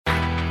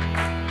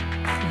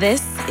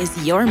This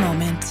is your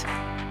moment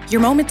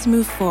to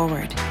move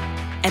forward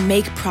and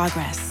make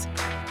progress.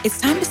 It's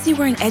time to see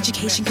where an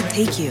education can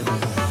take you.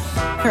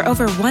 For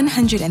over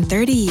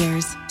 130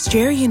 years,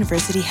 Strayer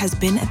University has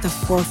been at the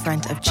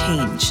forefront of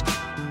change,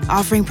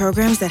 offering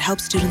programs that help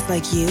students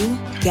like you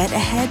get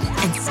ahead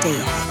and stay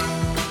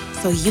ahead,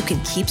 so you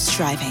can keep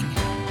striving.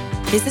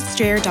 Visit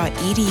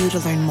strayer.edu to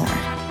learn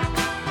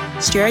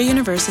more. Strayer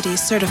University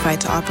is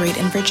certified to operate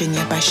in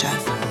Virginia by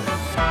Chev.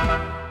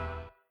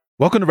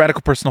 Welcome to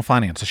Radical Personal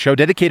Finance, a show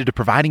dedicated to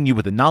providing you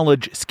with the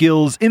knowledge,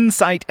 skills,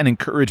 insight, and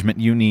encouragement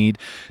you need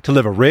to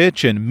live a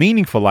rich and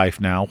meaningful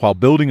life now while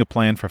building a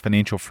plan for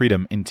financial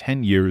freedom in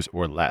 10 years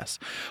or less.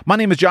 My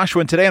name is Joshua,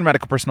 and today on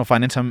Radical Personal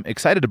Finance, I'm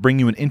excited to bring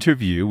you an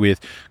interview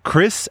with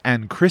Chris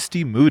and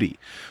Christy Moody,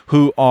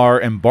 who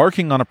are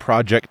embarking on a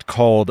project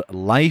called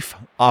Life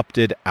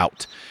Opted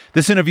Out.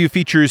 This interview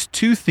features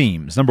two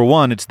themes. Number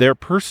one, it's their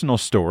personal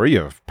story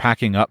of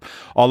packing up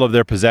all of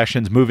their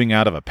possessions, moving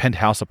out of a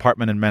penthouse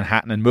apartment in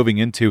Manhattan and moving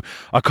into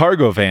a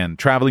cargo van,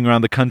 traveling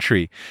around the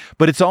country.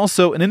 But it's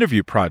also an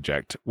interview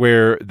project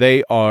where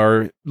they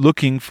are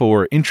looking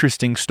for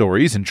interesting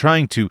stories and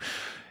trying to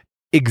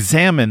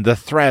examine the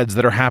threads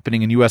that are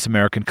happening in U.S.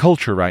 American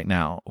culture right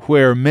now,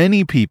 where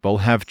many people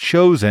have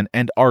chosen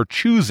and are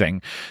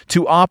choosing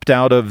to opt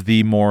out of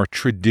the more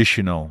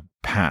traditional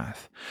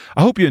path.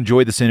 I hope you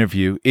enjoyed this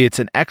interview. It's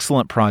an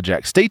excellent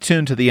project. Stay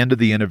tuned to the end of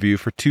the interview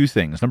for two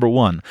things. Number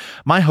one,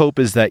 my hope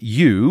is that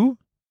you,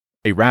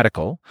 a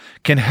radical,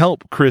 can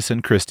help Chris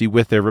and Christy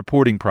with their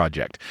reporting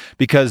project,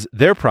 because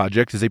their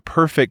project is a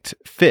perfect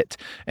fit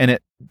and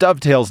it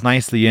dovetails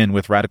nicely in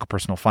with Radical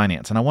Personal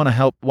Finance. And I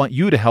want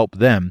you to help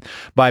them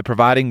by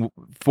providing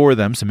for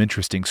them some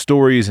interesting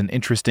stories and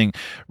interesting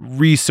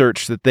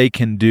research that they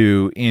can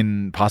do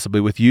in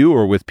possibly with you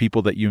or with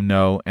people that you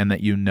know and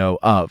that you know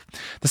of.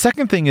 The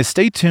second thing is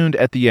stay tuned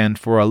at the end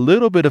for a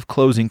little bit of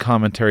closing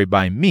commentary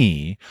by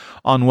me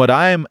on what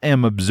I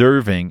am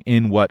observing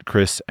in what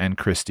Chris and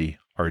Christy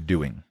are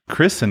doing.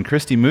 Chris and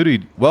Christy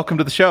Moody, welcome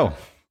to the show.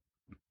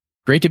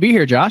 Great to be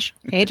here, Josh.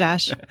 Hey,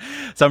 Josh.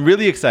 So I'm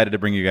really excited to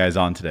bring you guys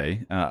on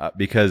today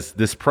because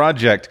this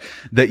project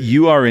that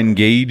you are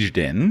engaged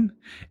in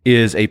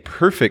is a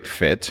perfect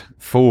fit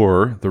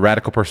for the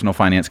Radical Personal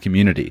Finance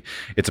community.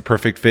 It's a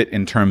perfect fit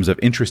in terms of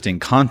interesting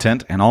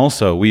content, and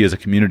also we as a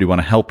community want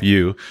to help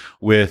you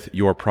with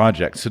your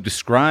project. So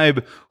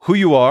describe who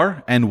you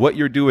are and what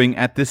you're doing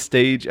at this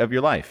stage of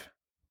your life.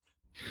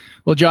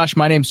 Well, Josh,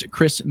 my name's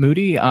Chris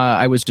Moody.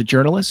 I was a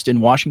journalist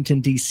in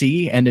Washington,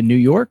 D.C. and in New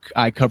York.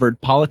 I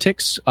covered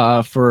politics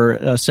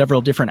for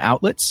several different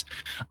outlets.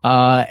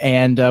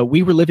 And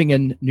we were living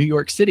in New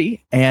York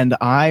City, and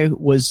I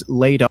was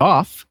laid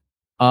off.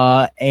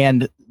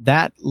 And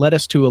that led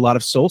us to a lot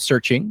of soul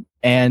searching.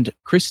 And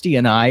Christy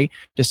and I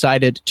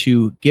decided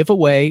to give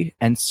away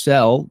and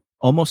sell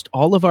almost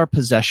all of our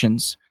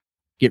possessions,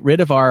 get rid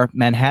of our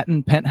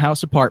Manhattan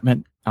penthouse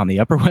apartment on the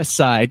Upper West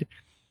Side,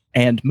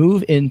 and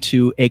move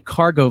into a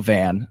cargo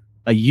van,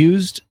 a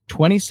used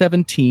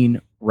 2017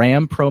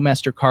 Ram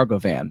ProMaster cargo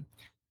van.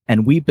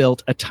 And we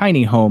built a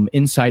tiny home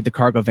inside the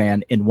cargo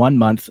van in 1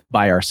 month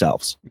by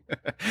ourselves.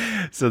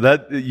 So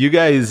that you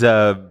guys,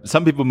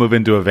 some people move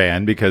into a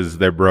van because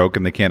they're broke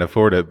and they can't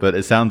afford it. But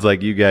it sounds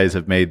like you guys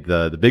have made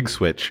the big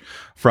switch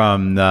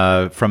from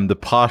the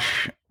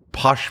posh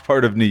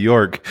part of New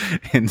York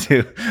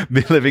into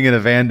living in a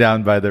van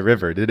down by the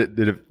river.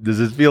 Does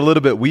this feel a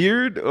little bit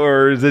weird,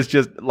 or is this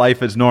just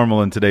life as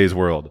normal in today's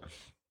world?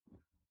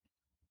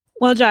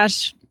 Well,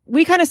 Josh,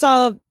 we kind of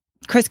saw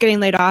Chris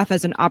getting laid off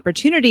as an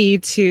opportunity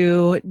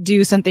to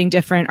do something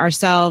different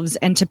ourselves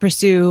and to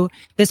pursue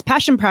this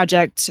passion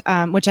project,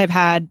 which I've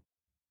had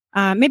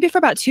maybe for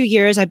about 2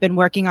 years. I've been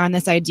working on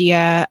this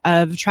idea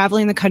of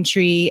traveling the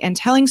country and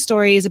telling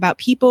stories about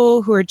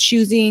people who are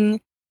choosing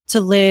to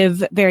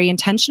live very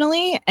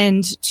intentionally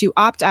and to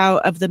opt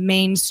out of the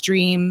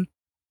mainstream,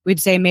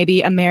 we'd say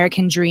maybe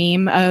American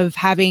dream of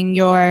having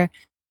your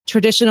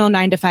traditional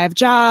 9-to-5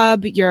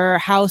 job, your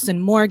house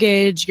and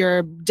mortgage,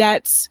 your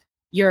debts,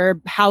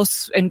 your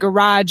house and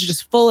garage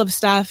just full of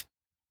stuff.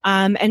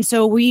 And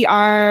so we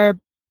are,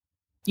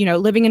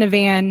 living in a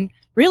van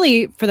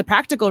really for the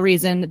practical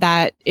reason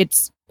that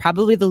it's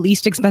probably the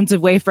least expensive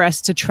way for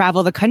us to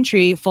travel the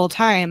country full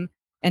time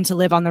and to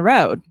live on the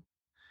road.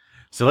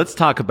 So let's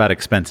talk about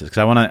expenses, because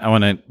I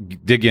want to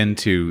dig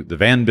into the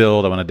van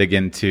build. I want to dig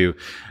into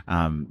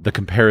the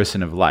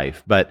comparison of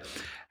life. But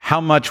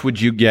how much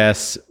would you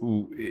guess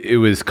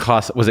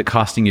was it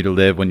costing you to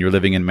live when you're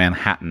living in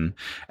Manhattan,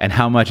 and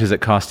how much is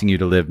it costing you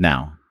to live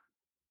now?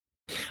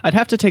 I'd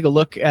have to take a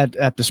look at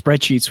the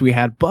spreadsheets we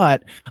had,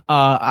 but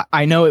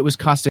I know it was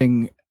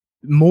costing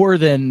more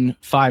than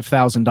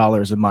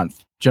 $5,000 a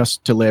month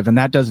just to live. And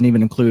that doesn't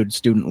even include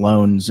student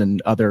loans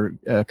and other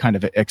kind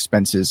of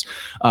expenses,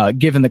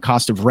 given the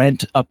cost of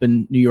rent up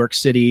in New York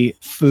City,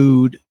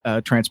 food,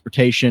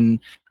 transportation,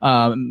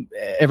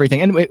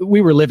 everything. And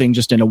we were living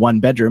just in a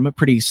 1-bedroom, a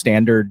pretty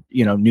standard,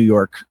 New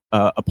York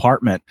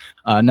apartment.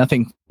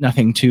 Nothing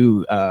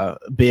too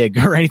big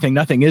or anything.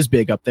 Nothing is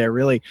big up there,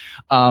 really.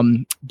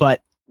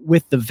 But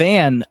with the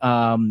van,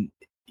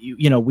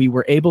 we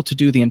were able to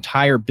do the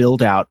entire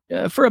build out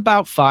for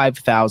about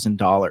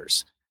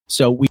 $5,000.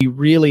 So we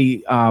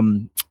really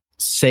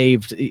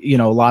saved, a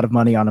lot of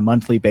money on a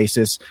monthly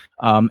basis.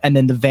 And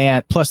then the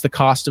van plus the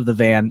cost of the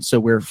van. So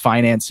we're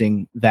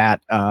financing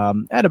that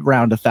at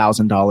around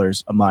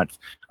 $1,000 a month.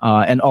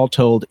 And all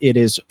told, it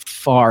is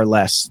far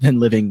less than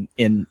living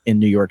in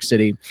New York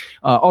City.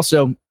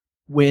 Also,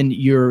 when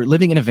you're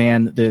living in a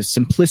van, the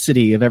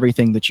simplicity of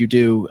everything that you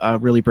do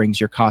really brings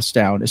your costs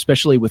down,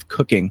 especially with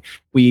cooking.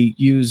 We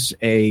use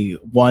a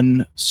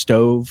one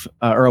stove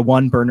or a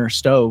one burner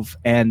stove,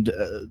 and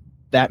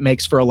that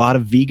makes for a lot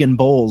of vegan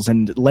bowls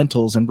and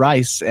lentils and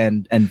rice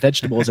and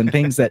vegetables and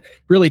things that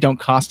really don't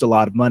cost a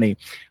lot of money.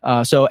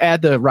 So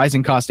add the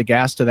rising cost of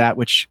gas to that,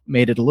 which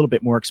made it a little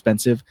bit more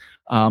expensive.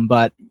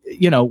 But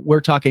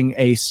we're talking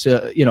a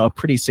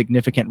pretty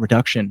significant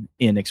reduction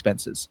in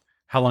expenses.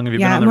 How long have you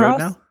been on the road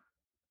now?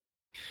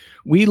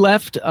 We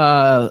left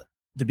the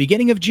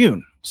beginning of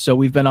June, so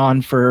we've been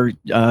on for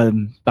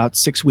about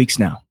 6 weeks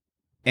now.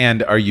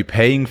 And are you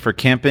paying for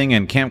camping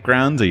and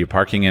campgrounds? Are you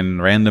parking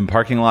in random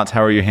parking lots?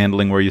 How are you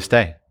handling where you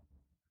stay?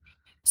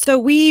 So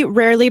we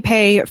rarely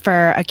pay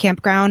for a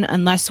campground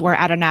unless we're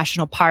at a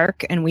national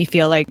park and we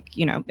feel like,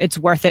 it's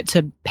worth it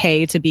to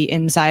pay to be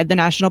inside the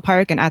national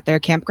park and at their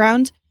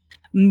campground.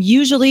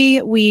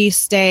 Usually we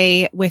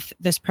stay with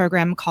this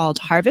program called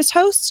Harvest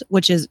Host,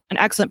 which is an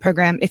excellent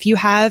program. If you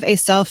have a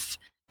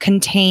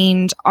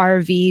self-contained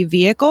RV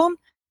vehicle,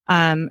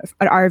 an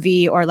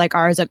RV or like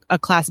ours, a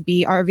Class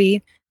B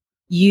RV,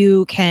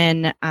 you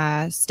can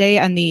stay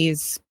on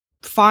these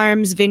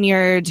farms,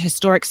 vineyards,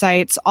 historic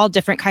sites, all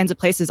different kinds of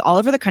places all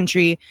over the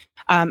country.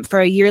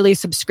 For a yearly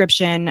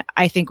subscription,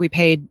 I think we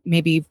paid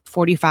maybe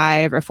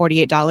 $45 or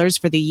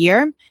 $48 for the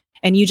year.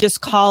 And you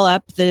just call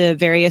up the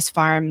various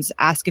farms,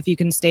 ask if you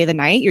can stay the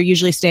night. You're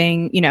usually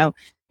staying, in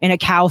a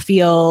cow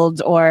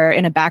field or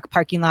in a back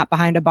parking lot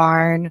behind a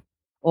barn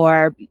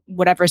or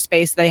whatever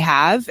space they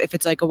have. If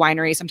it's like a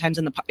winery, sometimes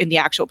in the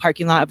actual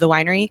parking lot of the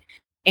winery.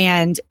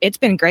 And it's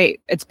been great.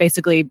 It's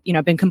basically,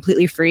 been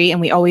completely free. And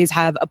we always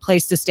have a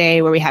place to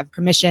stay where we have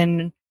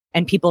permission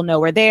and people know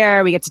we're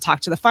there. We get to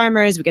talk to the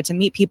farmers. We get to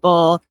meet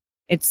people.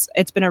 It's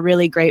been a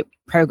really great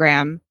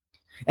program.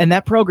 And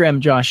that program,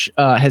 Josh,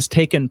 has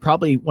taken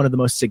probably one of the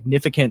most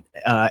significant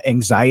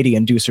anxiety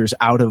inducers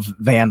out of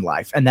van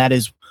life. And that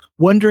is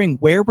wondering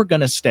where we're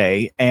going to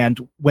stay.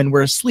 And when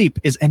we're asleep,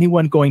 is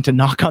anyone going to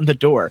knock on the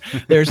door?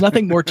 There's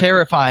nothing more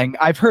terrifying,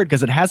 I've heard,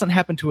 because it hasn't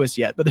happened to us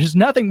yet, but there's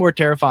nothing more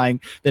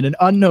terrifying than an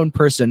unknown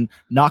person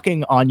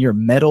knocking on your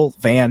metal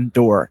van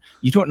door.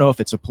 You don't know if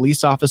it's a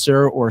police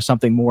officer or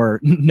something more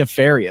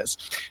nefarious.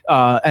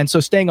 And so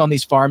staying on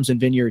these farms and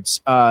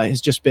vineyards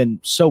has just been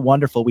so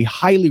wonderful. We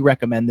highly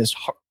recommend this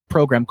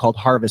program called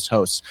Harvest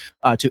Hosts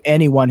to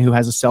anyone who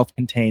has a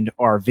self-contained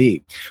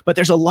RV. But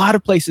there's a lot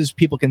of places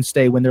people can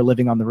stay when they're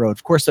living on the road.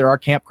 Of course, there are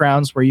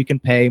campgrounds where you can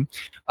pay.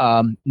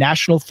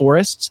 National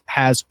Forests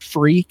has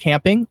free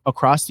camping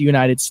across the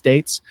United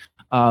States.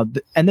 And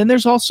then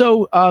there's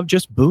also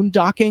just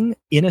boondocking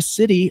in a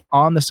city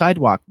on the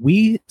sidewalk.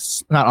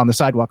 Not on the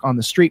sidewalk, on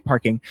the street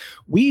parking.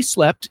 We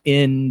slept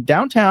in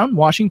downtown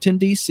Washington,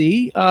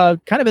 D.C.,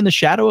 kind of in the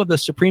shadow of the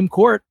Supreme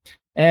Court,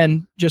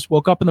 and just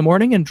woke up in the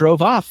morning and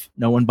drove off.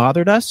 No one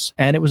bothered us,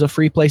 and it was a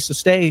free place to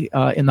stay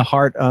in the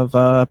heart of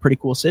a pretty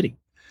cool city.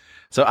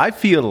 So I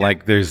feel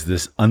like there's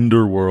this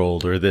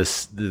underworld or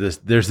there's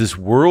this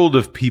world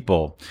of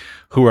people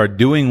who are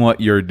doing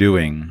what you're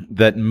doing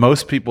that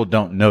most people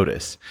don't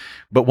notice.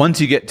 But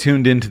once you get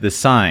tuned into the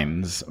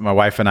signs, my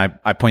wife and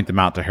I point them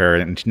out to her,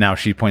 and now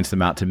she points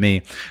them out to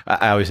me.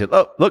 I always say,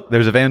 oh, look,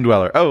 there's a van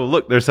dweller. Oh,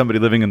 look, there's somebody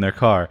living in their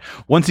car.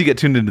 Once you get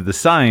tuned into the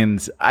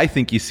signs, I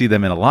think you see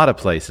them in a lot of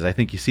places. I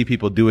think you see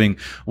people doing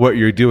what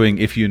you're doing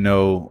if you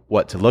know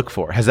what to look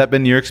for. Has that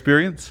been your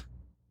experience?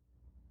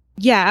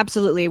 Yeah,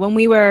 absolutely. When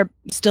we were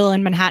still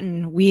in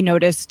Manhattan, we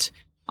noticed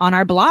on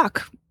our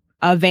block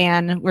a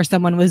van where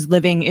someone was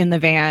living in the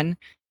van.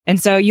 And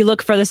so you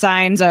look for the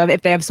signs of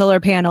if they have solar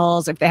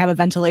panels, if they have a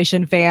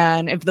ventilation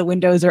fan, if the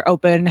windows are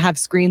open, have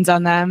screens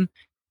on them.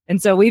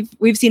 And so we've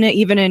seen it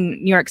even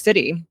in New York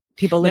City,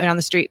 people living on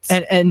the streets.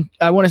 And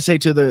I want to say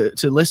to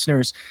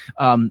listeners,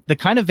 the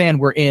kind of van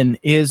we're in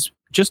is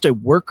just a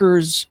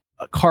worker's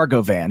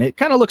cargo van. It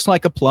kind of looks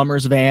like a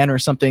plumber's van or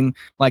something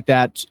like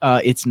that.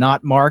 It's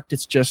not marked.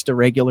 It's just a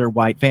regular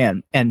white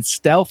van. And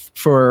stealth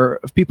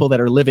for people that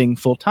are living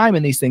full time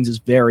in these things is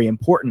very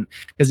important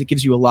because it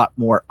gives you a lot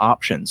more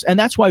options. And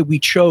that's why we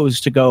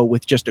chose to go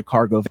with just a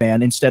cargo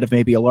van instead of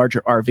maybe a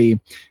larger RV.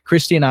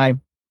 Christy and I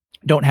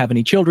don't have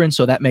any children,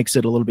 so that makes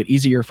it a little bit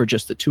easier for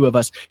just the two of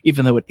us,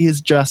 even though it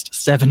is just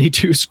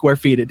 72 square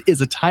feet. It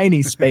is a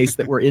tiny space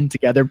that we're in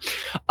together.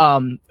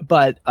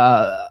 But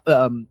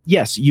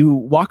yes, you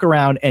walk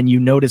around and you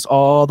notice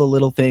all the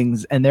little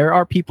things. And there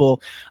are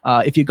people,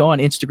 if you go on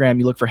Instagram,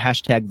 you look for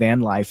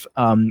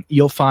 #vanlife,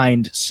 you'll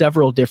find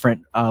several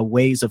different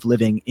ways of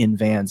living in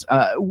vans.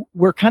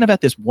 We're kind of at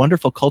this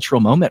wonderful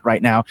cultural moment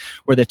right now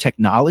where the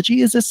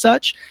technology is as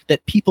such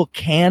that people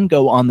can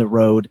go on the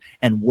road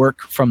and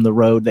work from the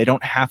road. They don't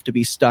don't have to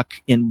be stuck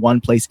in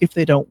one place if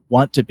they don't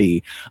want to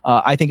be.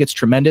 I think it's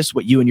tremendous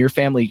what you and your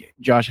family,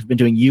 Josh, have been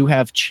doing. You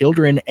have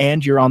children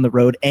and you're on the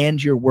road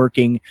and you're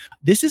working.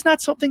 This is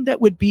not something that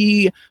would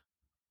be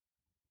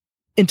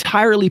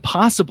entirely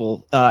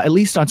possible, at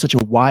least on such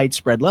a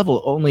widespread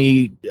level,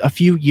 only a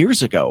few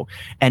years ago,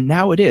 and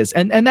now it is.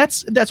 And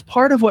that's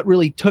part of what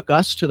really took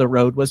us to the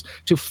road, was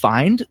to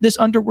find this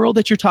underworld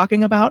that you're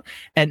talking about,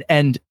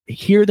 and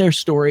hear their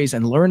stories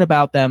and learn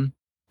about them,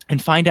 and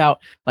find out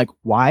like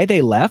why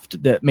they left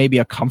maybe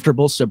a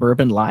comfortable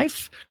suburban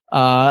life,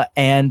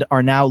 and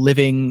are now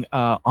living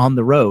on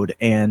the road,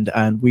 and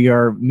we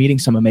are meeting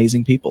some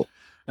amazing people.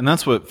 And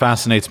that's what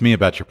fascinates me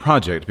about your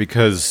project,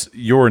 because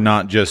you're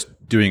not just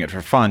doing it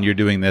for fun. You're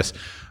doing this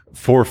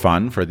for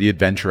fun, for the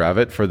adventure of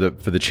it, for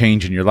the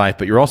change in your life,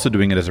 but you're also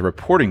doing it as a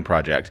reporting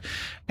project.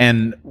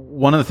 And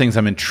one of the things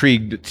I'm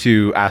intrigued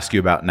to ask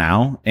you about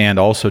now, and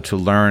also to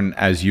learn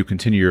as you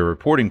continue your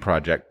reporting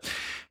project,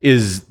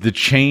 is the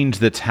change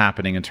that's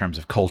happening in terms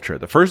of culture.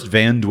 The first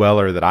van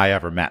dweller that I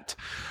ever met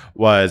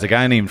was a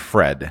guy named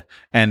Fred.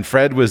 And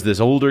Fred was this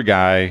older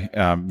guy,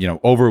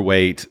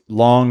 overweight,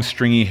 long,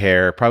 stringy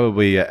hair,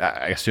 probably,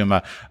 I assume,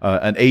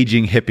 an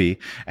aging hippie.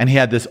 And he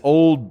had this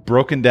old,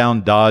 broken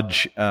down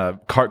Dodge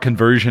cart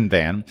conversion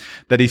van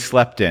that he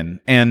slept in.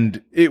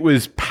 And it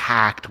was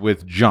packed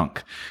with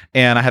junk.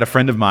 And I had a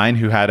friend of mine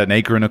who had an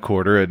acre and a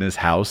quarter in his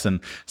house. And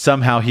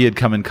somehow he had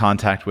come in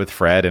contact with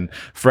Fred. And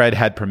Fred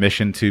had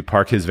permission to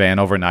park his van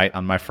overnight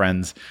on my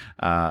friend's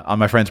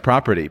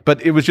property.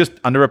 But it was just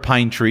under a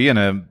pine tree in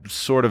a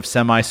sort of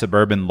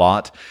semi-suburban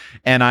lot.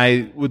 And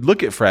I would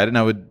look at Fred, and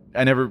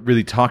I never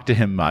really talked to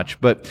him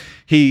much, but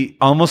he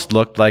almost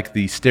looked like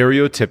the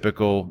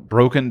stereotypical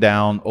broken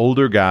down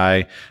older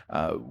guy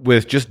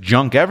with just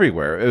junk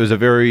everywhere. It was a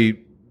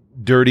very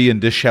dirty and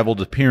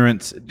disheveled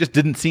appearance. It just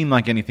didn't seem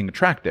like anything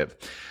attractive.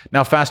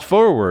 Now, fast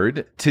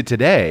forward to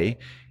today,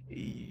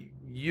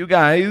 you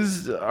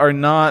guys are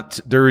not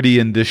dirty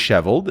and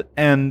disheveled,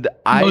 and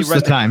most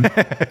of the time,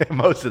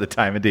 most of the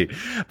time, indeed.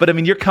 But I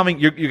mean, you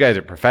guys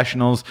are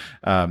professionals.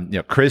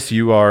 Chris,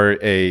 you are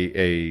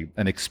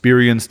an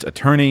experienced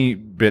attorney,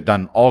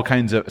 done all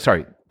kinds of.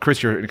 Sorry,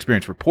 Chris, you're an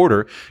experienced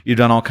reporter. You've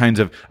done all kinds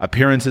of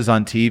appearances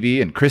on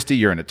TV, and Christy,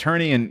 you're an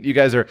attorney, and you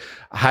guys are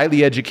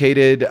highly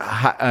educated,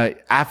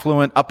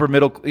 affluent,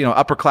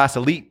 upper class,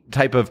 elite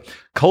type of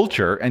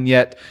culture, and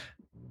yet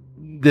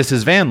this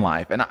is van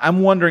life. And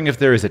I'm wondering if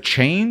there is a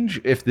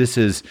change, if this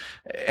is,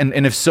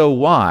 and if so,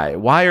 why?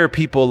 Why are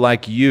people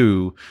like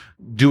you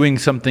doing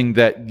something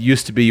that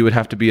used to be you would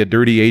have to be a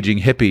dirty, aging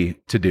hippie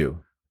to do?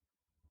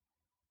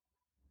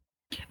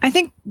 I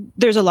think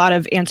there's a lot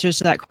of answers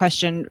to that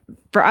question.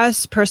 For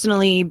us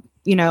personally,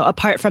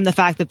 apart from the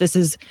fact that this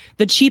is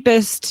the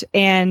cheapest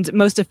and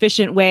most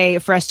efficient way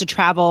for us to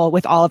travel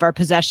with all of our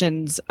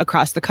possessions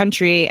across the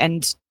country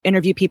and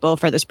interview people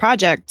for this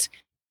project,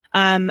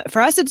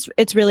 for us,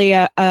 it's really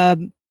a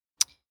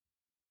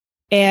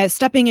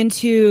stepping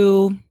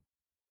into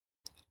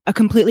a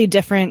completely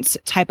different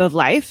type of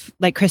life.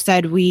 Like Chris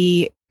said,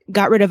 we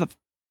got rid of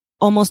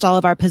almost all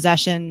of our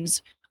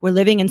possessions. We're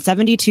living in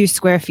 72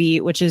 square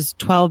feet, which is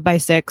 12 by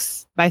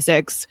 6 by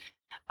 6.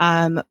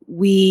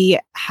 We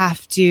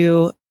have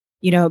to,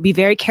 be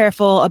very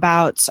careful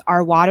about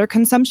our water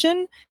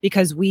consumption,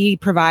 because we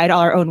provide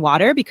all our own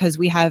water, because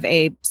we have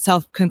a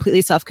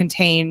completely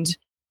self-contained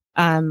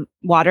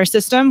water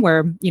system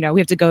where, we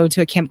have to go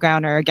to a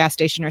campground or a gas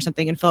station or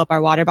something and fill up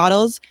our water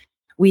bottles.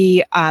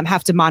 We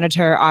have to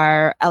monitor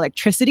our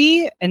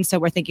electricity. And so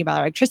we're thinking about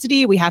our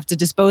electricity. We have to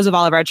dispose of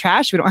all of our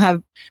trash. We're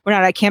not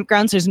at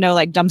campgrounds. So there's no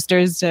like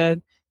dumpsters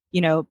to,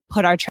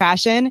 put our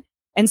trash in.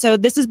 And so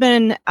this has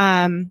been,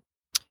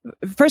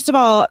 first of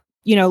all,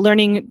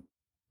 learning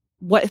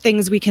what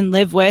things we can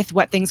live with,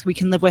 what things we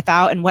can live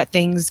without, and what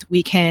things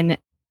we can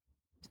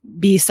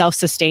be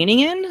self-sustaining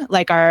in,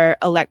 like our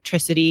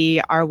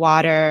electricity, our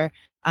water,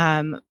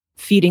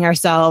 feeding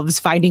ourselves,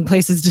 finding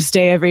places to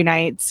stay every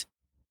night.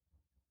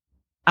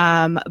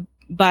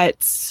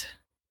 But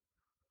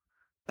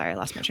sorry, I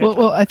lost my train of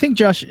thought. Well, I think,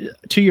 Josh,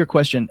 to your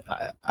question,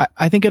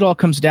 I think it all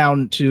comes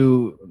down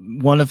to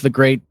one of the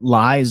great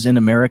lies in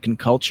American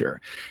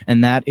culture.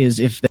 And that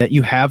is that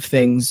you have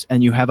things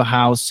and you have a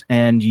house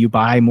and you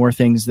buy more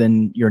things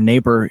than your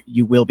neighbor,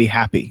 you will be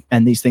happy.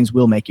 And these things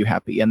will make you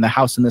happy. And the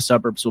house in the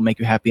suburbs will make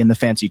you happy, and the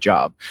fancy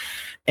job.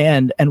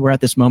 And we're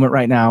at this moment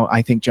right now,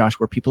 I think, Josh,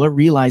 where people are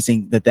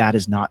realizing that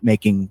is not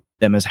making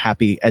them as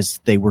happy as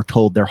they were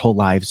told their whole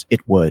lives it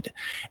would.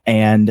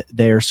 And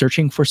they're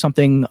searching for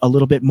something a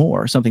little bit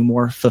more, something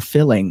more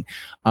fulfilling,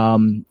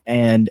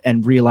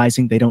 and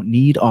realizing they don't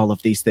need all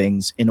of these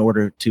things in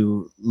order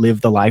to live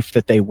the life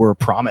that they were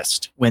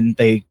promised when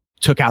they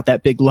took out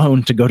that big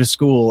loan to go to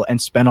school and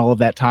spent all of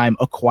that time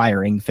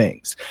acquiring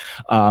things.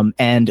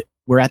 And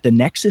we're at the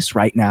nexus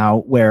right now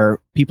where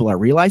people are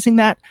realizing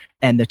that,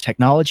 and the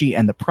technology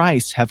and the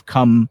price have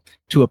come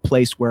to a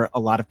place where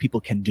a lot of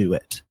people can do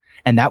it.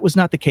 And that was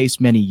not the case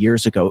many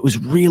years ago. It was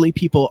really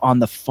people on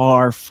the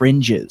far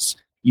fringes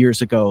years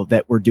ago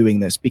that were doing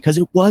this, because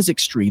it was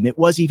extreme. It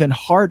was even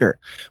harder.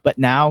 But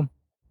now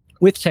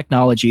with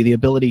technology, the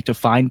ability to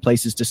find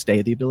places to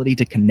stay, the ability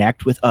to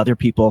connect with other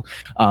people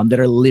that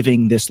are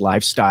living this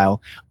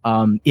lifestyle,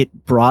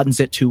 it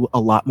broadens it to a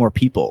lot more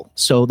people,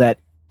 so that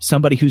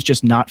somebody who's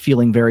just not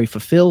feeling very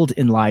fulfilled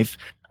in life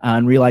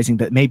and realizing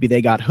that maybe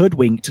they got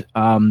hoodwinked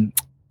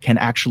can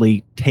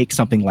actually take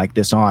something like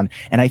this on.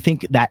 And I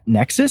think that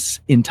nexus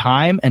in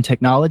time and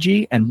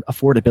technology and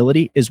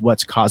affordability is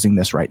what's causing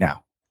this right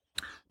now.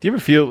 Do you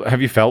ever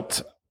have you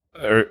felt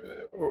a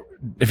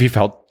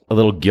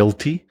little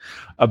guilty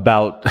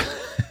about,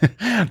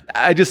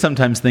 I just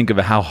sometimes think of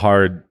how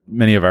hard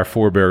many of our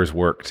forebears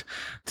worked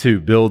to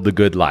build the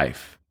good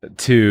life,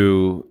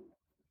 to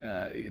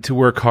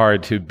work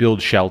hard to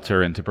build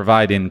shelter and to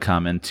provide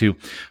income and to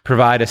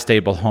provide a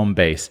stable home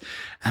base.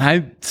 And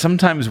I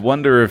sometimes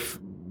wonder if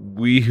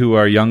we who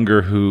are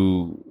younger,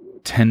 who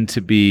tend to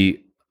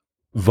be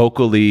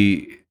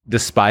vocally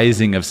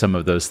despising of some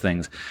of those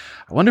things,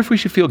 I wonder if we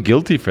should feel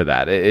guilty for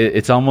that.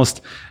 It's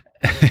almost,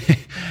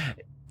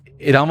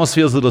 it almost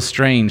feels a little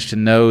strange to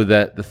know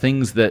that the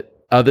things that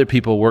other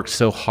people worked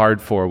so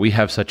hard for, we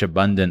have such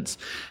abundance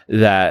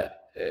that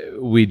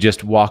we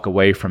just walk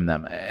away from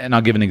them. And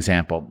I'll give an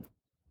example.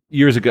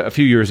 A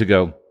few years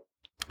ago,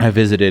 I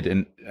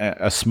visited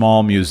a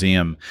small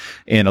museum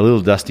in a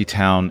little dusty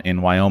town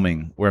in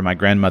Wyoming where my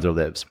grandmother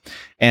lives,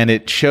 and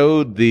it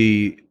showed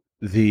the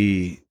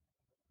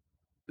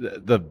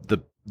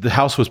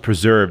house was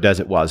preserved as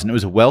it was, and it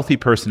was a wealthy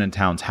person in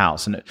town's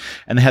house, and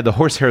they had the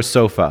horsehair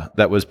sofa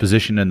that was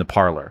positioned in the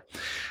parlor,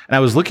 and I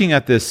was looking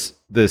at this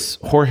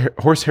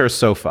horsehair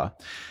sofa.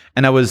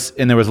 And there was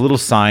a little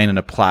sign and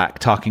a plaque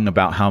talking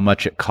about how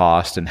much it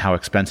cost and how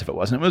expensive it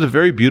was. And it was a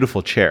very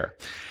beautiful chair.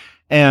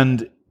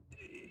 And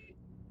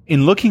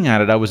in looking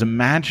at it, I was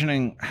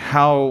imagining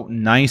how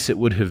nice it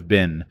would have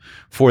been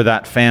for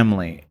that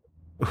family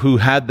who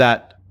had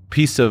that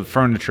piece of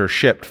furniture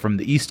shipped from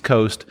the East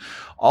Coast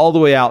all the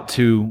way out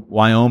to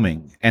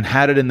Wyoming and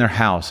had it in their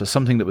house as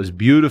something that was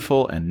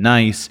beautiful and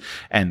nice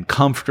and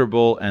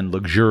comfortable and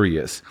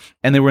luxurious.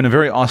 And they were in a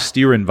very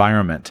austere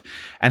environment,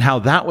 and how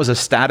that was a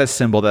status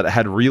symbol that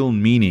had real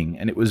meaning,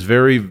 and it was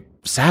very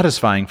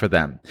satisfying for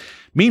them.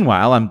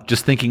 Meanwhile, I'm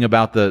just thinking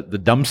about the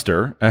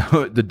dumpster,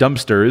 the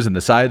dumpsters and the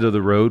side of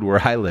the road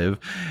where I live,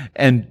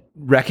 and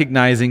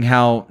recognizing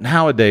how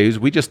nowadays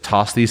we just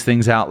toss these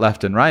things out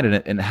left and right, and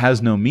it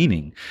has no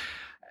meaning.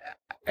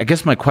 I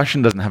guess my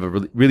question doesn't have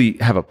really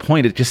have a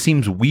point. It just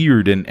seems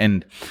weird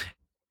and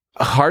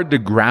hard to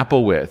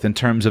grapple with in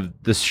terms of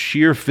the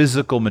sheer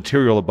physical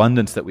material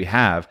abundance that we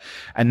have.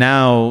 And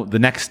now the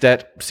next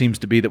step seems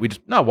to be that we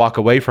just walk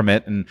away from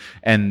it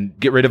and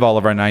get rid of all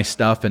of our nice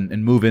stuff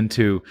and move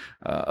into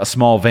a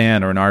small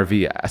van or an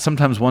RV. I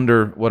sometimes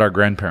wonder what our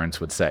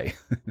grandparents would say.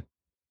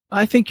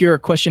 I think your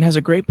question has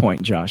a great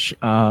point, Josh.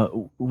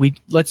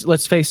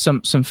 Let's face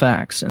some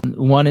facts. And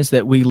one is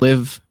that we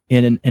live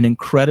in an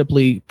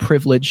incredibly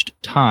privileged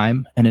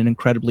time and an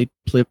incredibly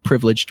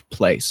privileged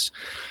place.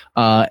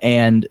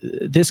 And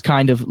this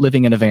kind of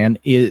living in a van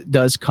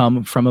does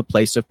come from a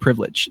place of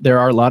privilege. There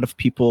are a lot of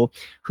people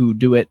who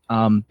do it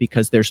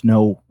because there's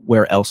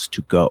nowhere else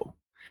to go.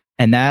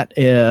 And that,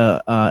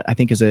 I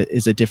think, is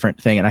a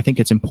different thing. And I think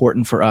it's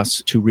important for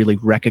us to really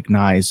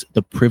recognize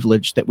the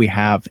privilege that we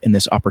have in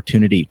this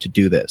opportunity to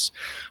do this.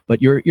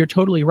 But you're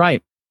totally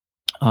right.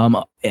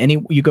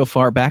 You go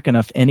far back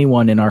enough,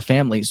 anyone in our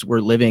families were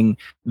living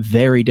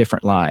very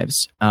different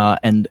lives,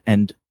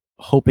 and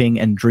hoping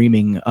and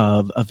dreaming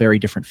of very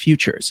different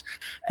futures.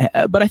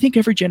 But I think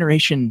every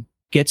generation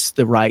gets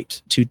the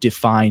right to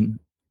define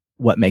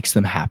what makes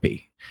them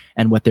happy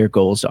and what their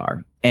goals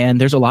are. And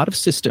there's a lot of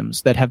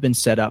systems that have been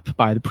set up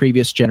by the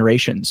previous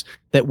generations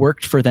that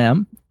worked for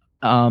them.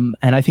 And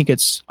I think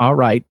it's all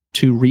right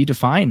to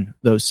redefine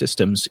those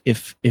systems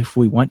if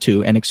we want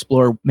to, and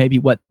explore maybe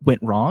what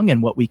went wrong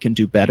and what we can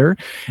do better,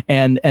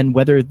 and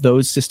whether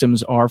those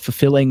systems are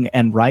fulfilling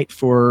and right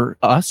for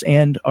us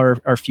and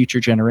our future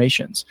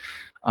generations.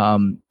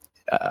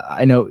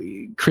 I know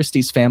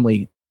Christy's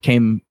family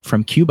came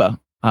from Cuba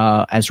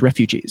as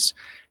refugees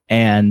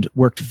and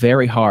worked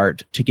very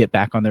hard to get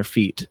back on their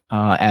feet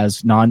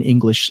as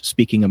non-English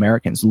speaking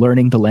Americans,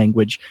 learning the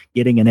language,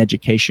 getting an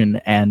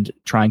education, and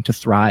trying to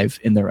thrive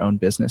in their own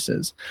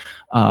businesses.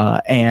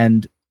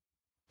 And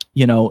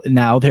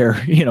now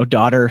their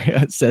daughter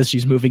says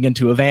she's moving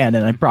into a van,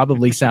 and I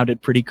probably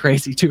sounded pretty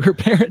crazy to her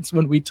parents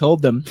when we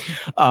told them,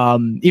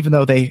 even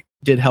though they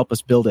did help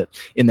us build it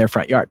in their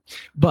front yard.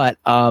 But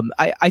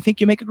I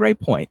think you make a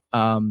great point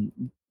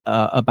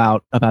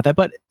about that.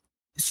 But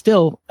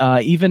still,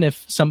 even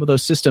if some of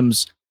those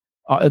systems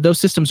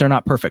are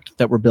not perfect,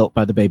 that were built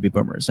by the baby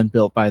boomers and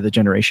built by the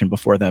generation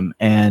before them.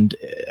 And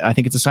I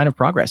think it's a sign of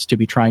progress to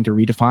be trying to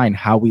redefine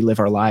how we live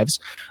our lives,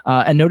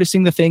 and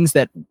noticing the things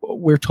that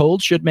we're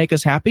told should make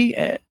us happy,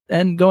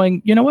 and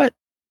going, you know what,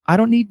 I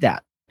don't need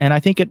that. And I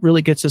think it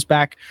really gets us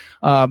back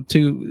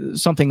to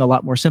something a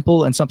lot more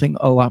simple and something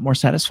a lot more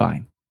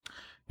satisfying.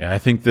 Yeah, I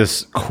think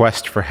this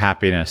quest for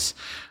happiness,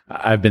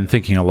 I've been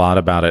thinking a lot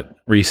about it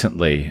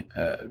recently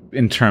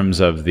in terms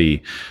of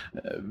the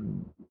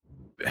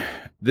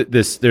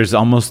there's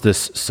almost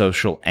this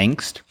social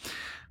angst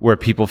where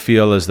people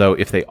feel as though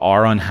if they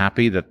are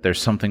unhappy, that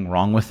there's something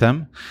wrong with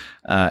them.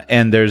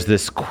 And there's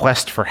this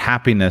quest for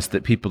happiness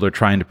that people are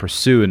trying to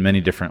pursue in many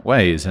different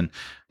ways. And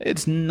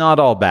it's not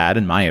all bad,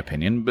 in my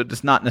opinion, but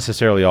it's not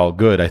necessarily all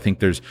good. I think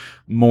there's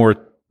more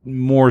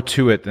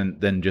to it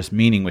than just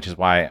meaning, which is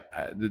why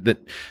that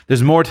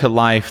there's more to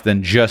life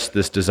than just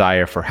this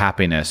desire for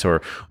happiness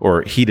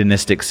or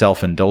hedonistic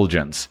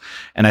self-indulgence.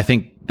 And I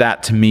think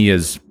that, to me,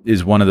 is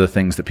one of the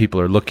things that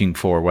people are looking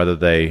for, whether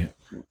they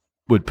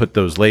would put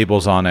those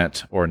labels on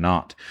it or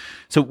not.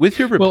 So with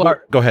your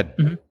report, go ahead.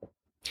 Mm-hmm.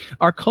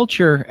 Our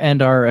culture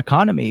and our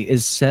economy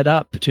is set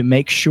up to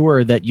make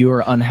sure that you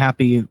are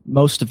unhappy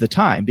most of the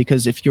time,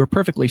 because if you're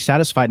perfectly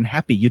satisfied and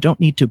happy, you don't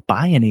need to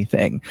buy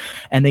anything.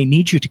 And they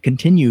need you to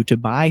continue to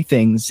buy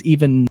things,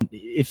 even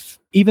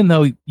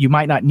though you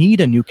might not need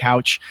a new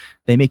couch,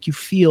 they make you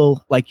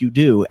feel like you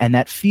do. And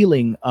that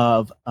feeling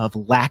of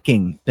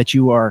lacking, that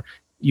you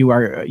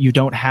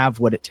don't have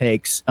what it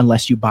takes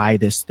unless you buy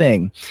this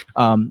thing.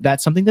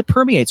 That's something that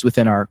permeates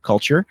within our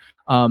culture.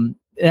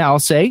 And I'll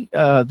say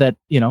that,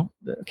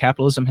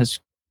 capitalism has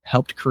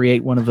helped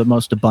create one of the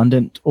most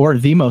abundant, or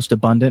the most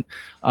abundant,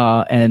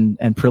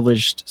 and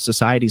privileged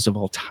societies of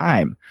all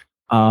time.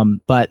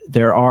 But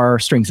there are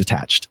strings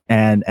attached,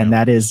 and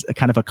that is a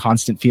kind of a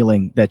constant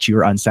feeling that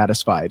you're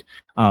unsatisfied,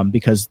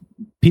 because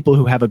people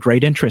who have a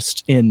great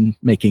interest in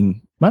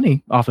making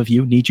money off of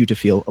you need you to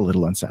feel a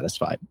little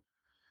unsatisfied.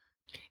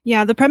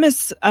 Yeah, the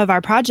premise of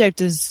our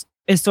project is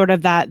sort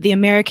of that the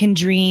American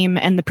dream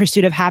and the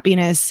pursuit of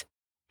happiness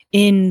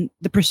in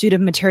the pursuit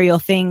of material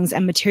things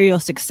and material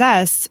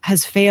success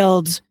has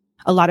failed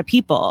a lot of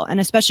people. And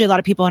especially a lot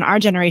of people in our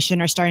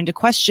generation are starting to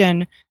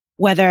question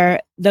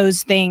whether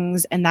those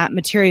things and that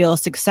material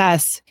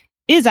success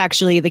is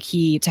actually the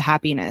key to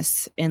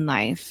happiness in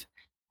life.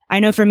 I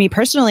know for me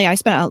personally, I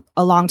spent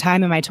a long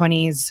time in my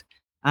 20s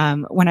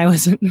when I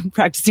was a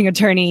practicing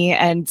attorney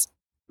and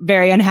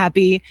very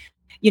unhappy,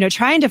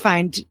 trying to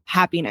find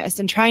happiness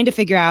and trying to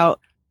figure out,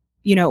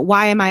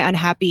 why am I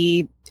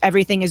unhappy?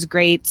 Everything is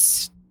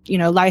great.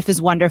 Life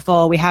is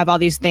wonderful. We have all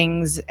these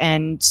things,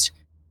 and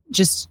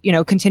just,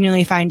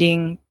 continually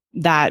finding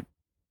that,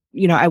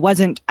 I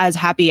wasn't as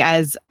happy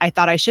as I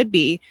thought I should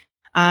be.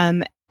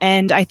 And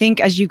I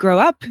think as you grow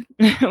up,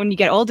 when you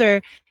get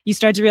older, you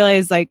start to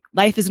realize like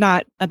life is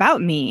not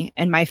about me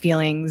and my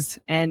feelings,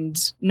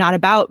 and not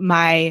about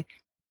my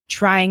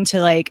trying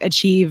to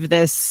achieve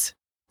this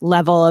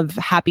level of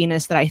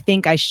happiness that I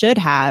think I should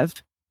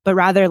have, but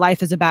rather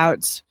life is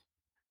about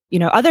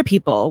other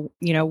people,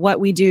 what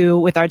we do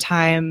with our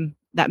time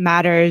that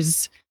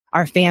matters,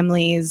 our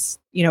families,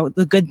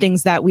 the good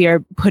things that we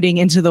are putting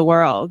into the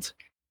world.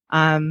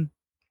 And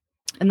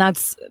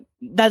that's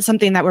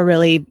something that we're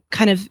really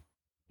kind of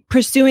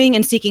pursuing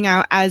and seeking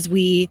out as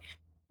we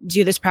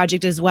do this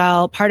project as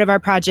well. Part of our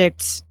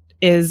project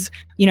is,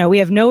 we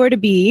have nowhere to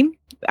be.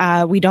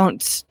 We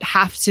don't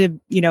have to,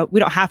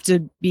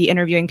 be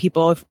interviewing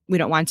people if we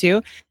don't want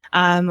to.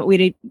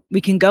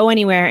 We can go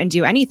anywhere and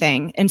do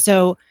anything. And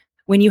so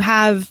when you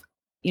have,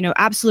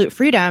 absolute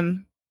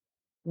freedom,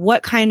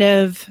 what kind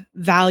of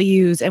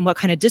values and what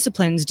kind of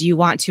disciplines do you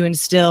want to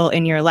instill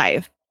in your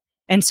life?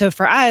 And so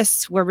for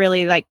us, we're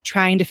really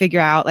trying to figure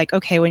out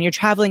okay, when you're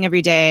traveling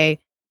every day,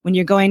 when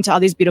you're going to all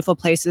these beautiful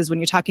places, when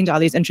you're talking to all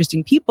these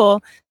interesting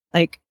people,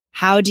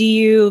 how do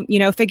you,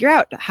 figure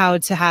out how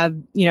to have,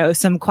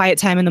 some quiet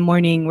time in the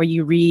morning where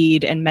you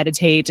read and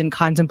meditate and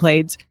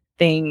contemplate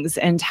things?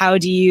 And how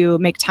do you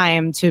make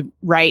time to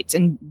write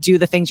and do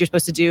the things you're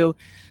supposed to do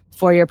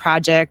for your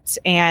project?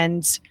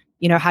 And,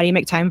 how do you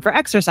make time for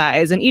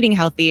exercise and eating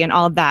healthy and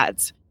all of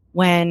that,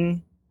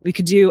 when we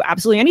could do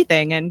absolutely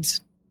anything and,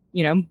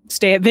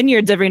 stay at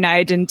Vineyards every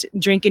night and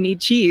drink and eat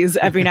cheese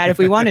every night if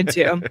we wanted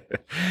to.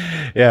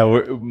 Yeah,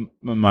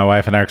 my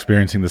wife and I are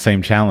experiencing the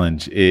same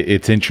challenge.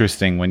 It's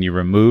interesting when you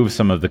remove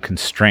some of the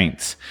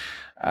constraints.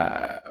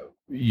 I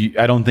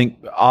don't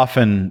think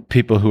often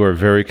people who are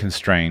very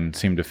constrained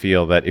seem to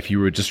feel that if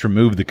you would just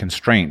remove the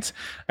constraints,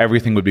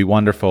 everything would be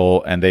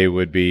wonderful and they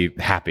would be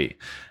happy.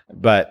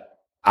 But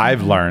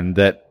I've learned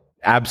that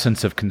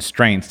absence of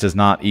constraints does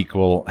not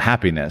equal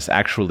happiness.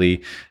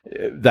 Actually,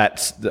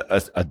 that's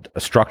a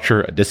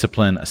structure, a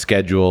discipline, a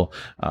schedule,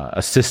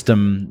 a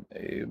system.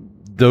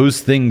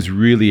 Those things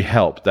really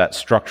help. That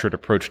structured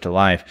approach to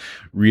life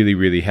really,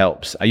 really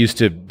helps. I used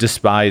to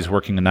despise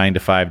working a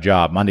 9-to-5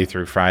 job, Monday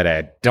through Friday.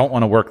 I don't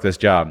want to work this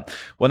job.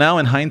 Well, now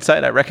in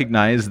hindsight, I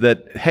recognize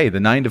that, hey, the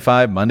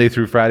 9-to-5, Monday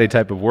through Friday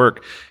type of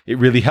work, it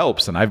really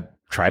helps. And I've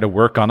try to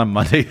work on a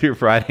Monday through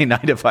Friday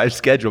 9-to-5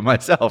 schedule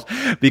myself,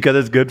 because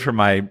it's good for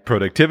my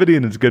productivity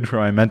and it's good for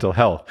my mental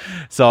health.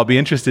 So I'll be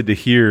interested to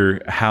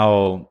hear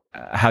how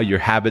your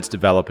habits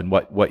develop and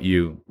what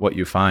you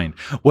find.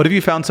 What have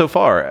you found so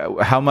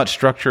far? How much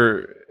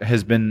structure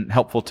has been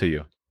helpful to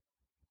you?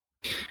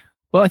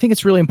 Well, I think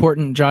it's really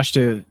important, Josh,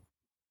 to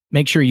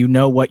make sure you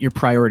know what your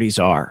priorities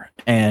are.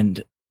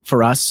 And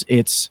For us,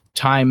 it's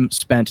time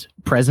spent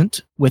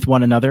present with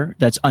one another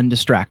that's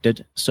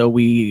undistracted. So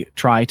we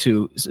try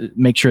to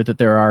make sure that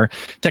there are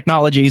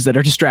technologies that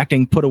are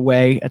distracting put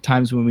away at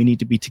times when we need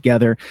to be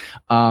together.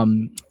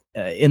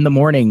 In the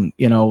morning,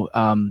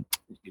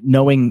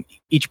 knowing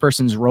each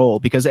person's role,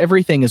 because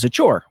everything is a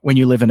chore when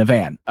you live in a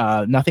van.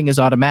 Nothing is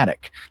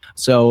automatic.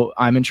 So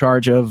I'm in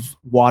charge of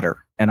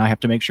water, and I have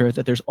to make sure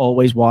that there's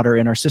always water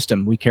in our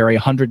system. We carry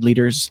 100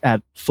 liters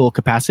at full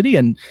capacity,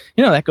 and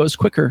that goes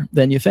quicker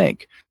than you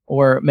think.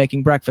 Or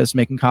making breakfast,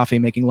 making coffee,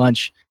 making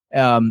lunch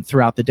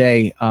throughout the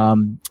day,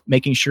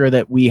 making sure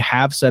that we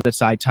have set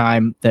aside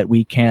time that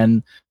we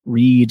can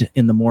read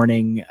in the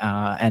morning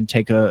and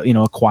take a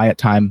quiet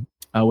time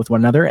with one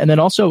another. And then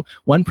also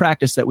one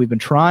practice that we've been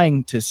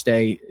trying to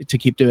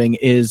keep doing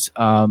is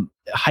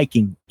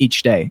hiking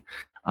each day.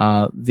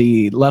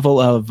 The level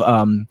of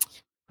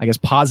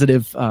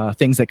positive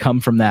things that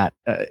come from that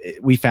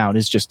we found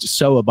is just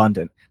so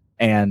abundant,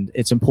 and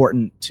it's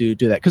important to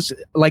do that because,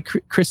 like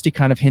Christy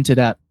kind of hinted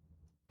at,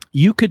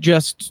 you could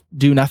just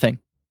do nothing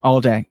all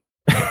day.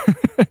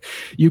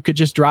 You could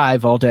just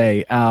drive all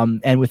day,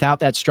 and without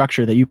that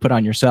structure that you put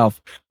on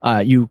yourself,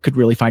 you could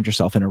really find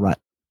yourself in a rut.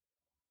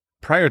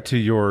 Prior to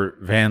your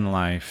van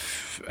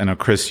life, I know,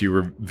 Chris, you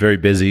were very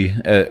busy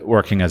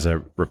working as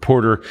a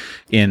reporter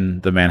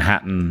in the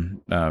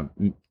Manhattan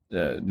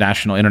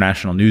national,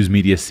 international news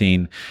media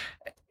scene.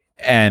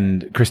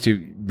 And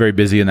Christy, very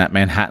busy in that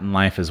Manhattan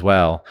life as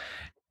well.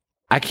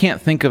 I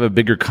can't think of a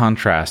bigger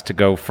contrast to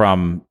go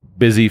from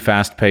busy,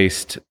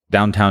 fast-paced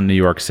downtown New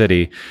York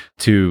City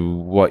to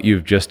what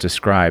you've just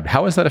described.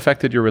 How has that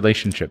affected your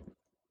relationship?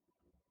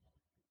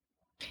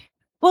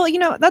 Well,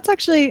 that's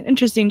actually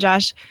interesting,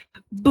 Josh.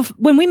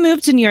 When we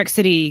moved to New York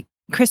City,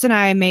 Chris and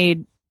I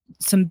made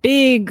some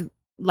big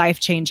life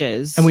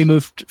changes. And we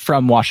moved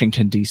from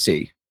Washington,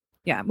 D.C.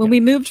 Yeah. When we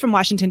moved from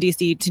Washington,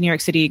 D.C. to New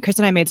York City, Chris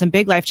and I made some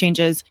big life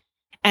changes.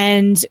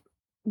 And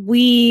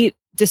we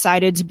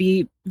decided to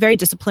be very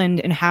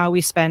disciplined in how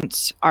we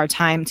spent our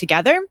time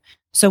together.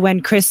 So when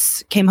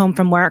Chris came home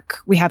from work,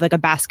 we have like a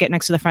basket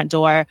next to the front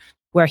door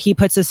where he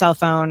puts his cell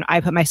phone,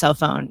 I put my cell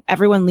phone.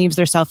 Everyone leaves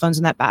their cell phones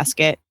in that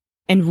basket.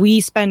 And we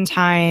spend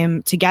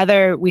time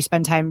together. We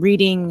spend time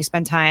reading. We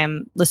spend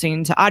time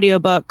listening to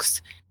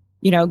audiobooks,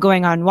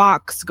 going on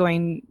walks,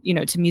 going,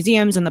 to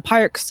museums and the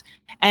parks.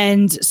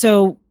 And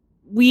so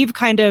we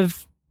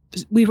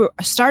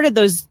started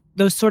those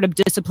sort of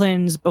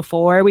disciplines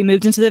before we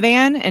moved into the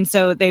van. And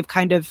so they've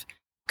kind of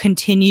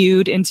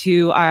continued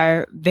into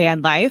our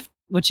van life,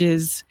 which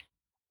is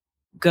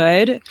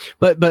good.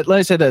 But like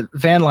I said, the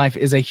van life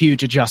is a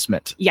huge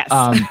adjustment. Yes.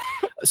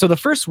 So the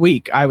first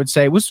week, I would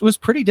say, was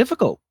pretty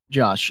difficult,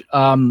 Josh.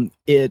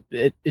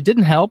 It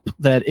didn't help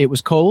that it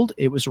was cold,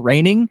 it was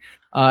raining,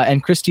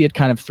 and Christy had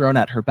kind of thrown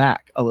at her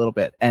back a little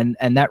bit, and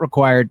that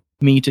required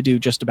me to do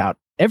just about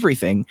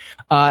everything.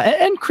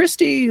 And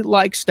Christy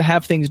likes to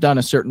have things done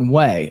a certain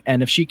way,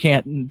 and if she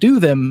can't do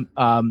them,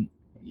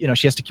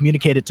 she has to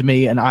communicate it to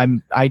me, and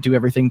I do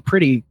everything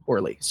pretty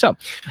poorly. So,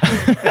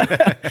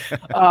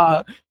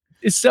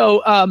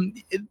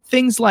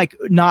 things like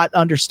not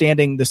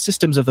understanding the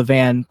systems of the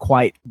van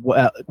quite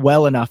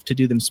well enough to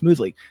do them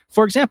smoothly.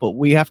 For example,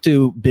 we have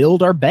to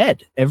build our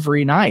bed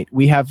every night.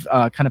 We have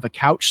kind of a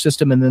couch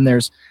system, and then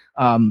there's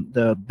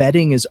the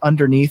bedding is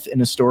underneath in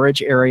a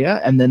storage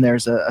area, and then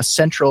there's a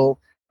central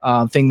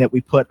thing that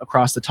we put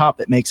across the top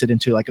that makes it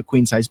into like a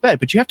queen size bed.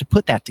 But you have to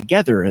put that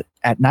together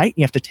at night, and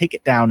you have to take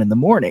it down in the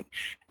morning.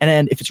 And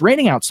then if it's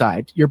raining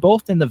outside, you're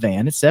both in the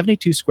van. It's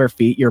 72 square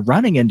feet. You're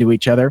running into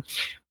each other.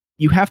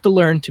 You have to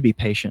learn to be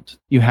patient.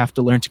 You have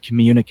to learn to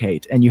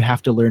communicate, and you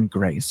have to learn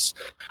grace,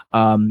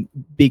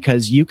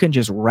 because you can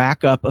just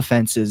rack up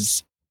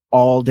offenses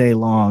all day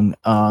long.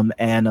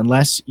 And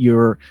unless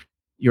you're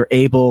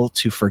able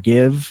to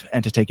forgive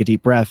and to take a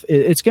deep breath,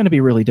 it's going to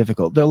be really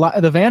difficult.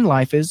 The van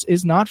life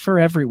is not for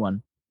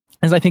everyone.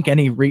 As I think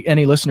any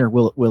listener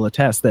will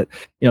attest that,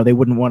 they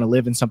wouldn't want to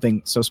live in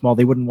something so small.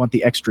 They wouldn't want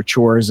the extra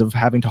chores of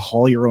having to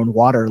haul your own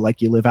water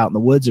like you live out in the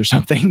woods or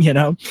something,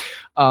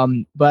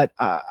 But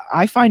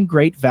I find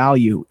great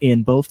value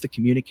in both the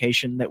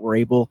communication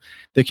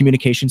the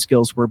communication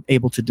skills we're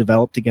able to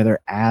develop together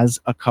as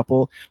a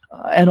couple,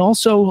 and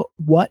also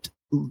what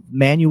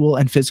manual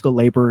and physical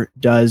labor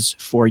does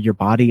for your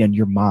body and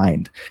your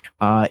mind.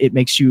 It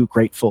makes you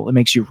grateful. It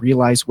makes you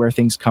realize where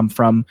things come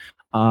from.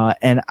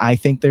 And I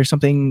think there's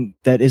something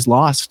that is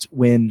lost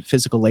when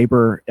physical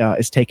labor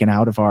is taken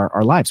out of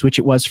our lives, which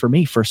it was for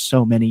me for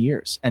so many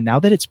years. And now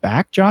that it's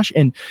back, Josh,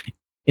 and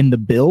in the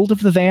build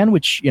of the van,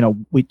 which,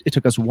 it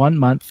took us 1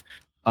 month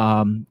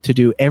to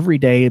do every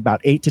day, about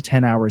 8 to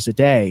 10 hours a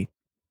day.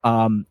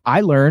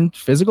 I learned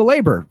physical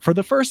labor for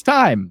the first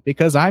time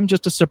because I'm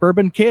just a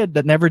suburban kid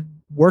that never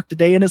worked a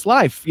day in his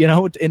life,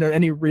 in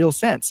any real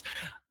sense.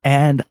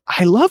 And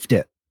I loved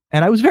it.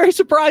 And I was very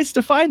surprised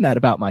to find that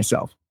about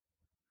myself.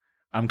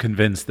 I'm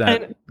convinced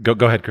that. Go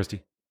ahead,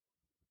 Christy.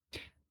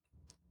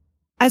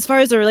 As far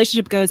as the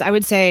relationship goes, I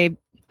would say,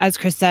 as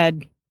Chris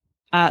said,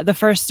 the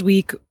first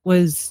week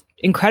was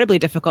incredibly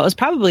difficult. It was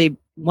probably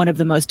one of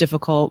the most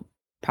difficult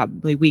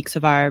probably weeks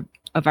of our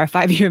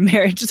 5-year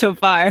marriage so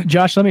far.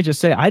 Josh, let me just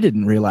say, I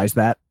didn't realize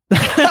that.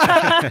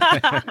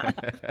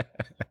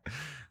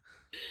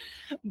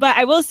 But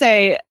I will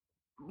say,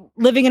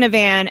 living in a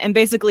van and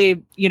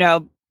basically,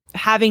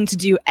 having to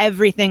do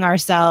everything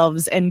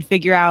ourselves and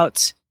figure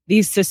out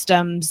these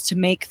systems to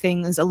make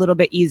things a little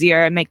bit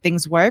easier and make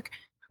things work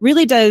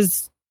really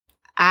does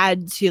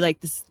add to like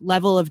this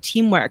level of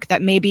teamwork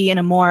that maybe in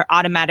a more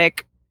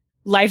automatic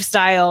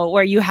lifestyle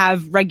where you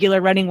have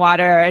regular running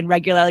water and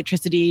regular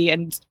electricity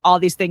and all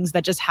these things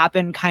that just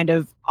happen kind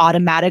of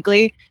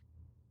automatically.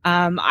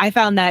 I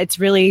found that it's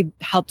really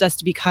helped us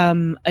to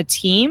become a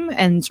team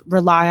and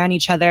rely on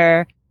each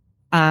other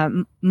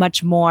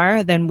much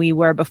more than we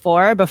were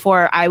before.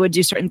 Before, I would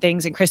do certain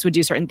things and Chris would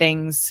do certain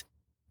things,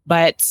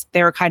 but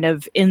they were kind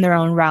of in their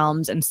own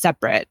realms and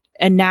separate.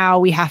 And now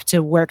we have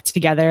to work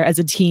together as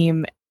a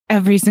team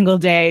every single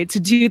day to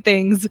do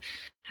things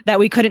that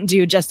we couldn't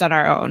do just on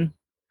our own.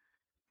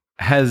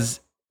 Has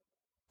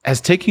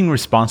taking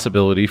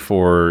responsibility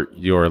for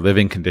your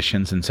living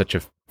conditions in such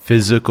a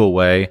physical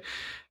way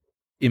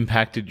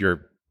impacted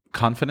your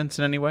confidence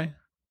in any way?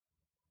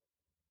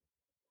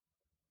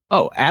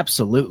 Oh,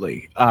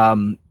 absolutely.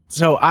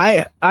 So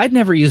I'd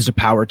never used a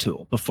power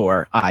tool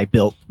before I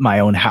built my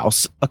own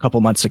house a couple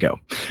months ago.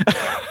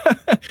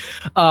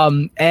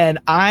 And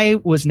I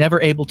was never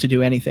able to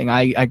do anything.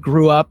 I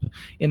grew up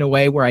in a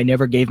way where I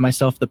never gave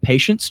myself the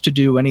patience to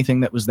do anything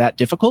that was that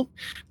difficult,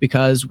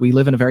 because we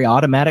live in a very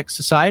automatic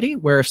society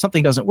where if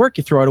something doesn't work,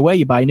 you throw it away,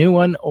 you buy a new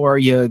one, or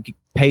you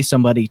pay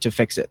somebody to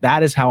fix it.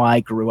 That is how I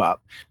grew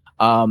up.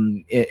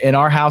 In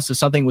our house, if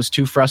something was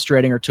too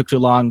frustrating or took too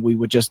long, we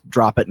would just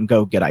drop it and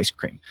go get ice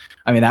cream.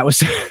 I mean, that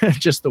was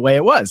just the way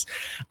it was.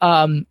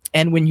 And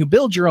when you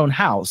build your own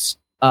house,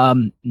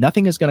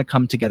 nothing is going to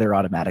come together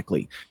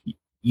automatically.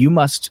 You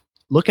must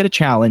look at a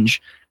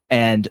challenge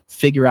and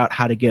figure out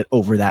how to get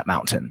over that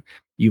mountain.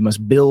 You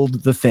must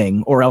build the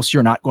thing, or else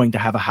you're not going to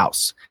have a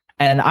house.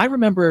 And I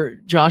remember,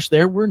 Josh,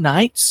 there were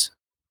nights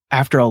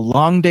after a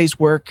long day's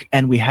work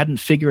and we hadn't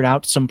figured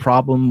out some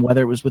problem,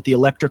 whether it was with the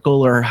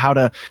electrical or how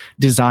to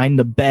design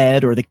the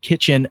bed or the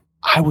kitchen.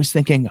 I was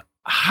thinking,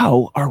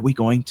 how are we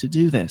going to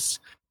do this?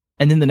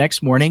 And then the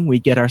next morning,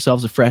 we'd get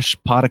ourselves a fresh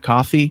pot of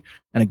coffee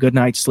and a good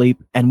night's sleep,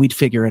 and we'd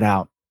figure it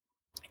out.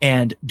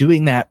 And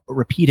doing that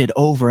repeated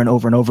over and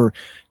over and over,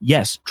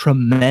 yes,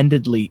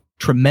 tremendously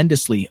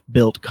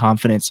built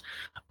confidence.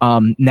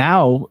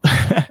 Now,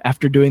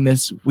 after doing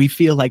this, we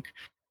feel like,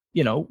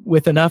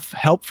 with enough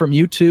help from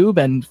YouTube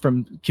and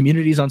from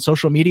communities on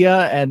social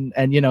media and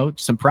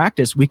some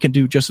practice, we can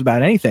do just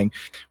about anything.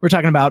 We're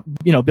talking about,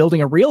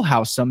 building a real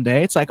house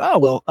someday. It's like, oh,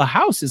 well, a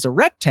house is a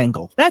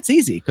rectangle. That's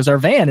easy because our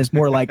van is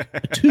more like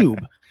a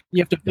tube.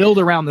 You have to build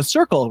around the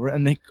circle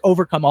and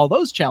overcome all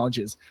those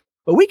challenges.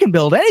 But we can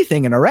build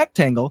anything in a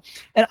rectangle.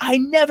 And I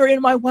never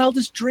in my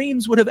wildest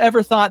dreams would have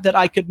ever thought that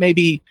I could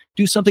maybe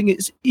do something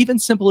as even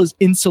simple as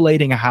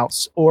insulating a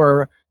house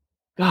or,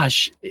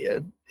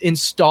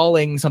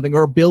 installing something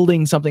or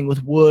building something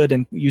with wood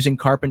and using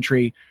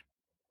carpentry.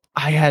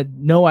 I had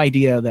no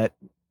idea that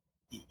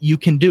you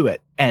can do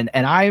it. And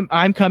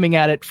I'm coming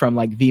at it from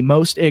like the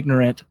most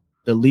ignorant,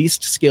 the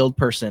least skilled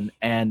person.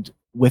 And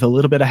with a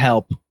little bit of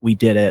help, we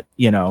did it,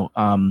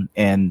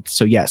 and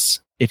so,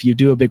 yes, if you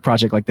do a big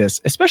project like this,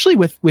 especially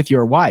with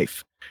your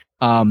wife,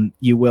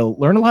 you will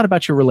learn a lot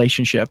about your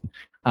relationship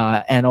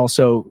and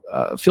also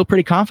feel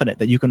pretty confident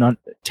that you can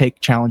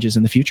take challenges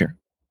in the future.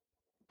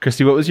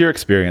 Christy, what was your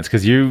experience?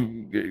 Because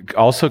you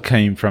also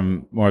came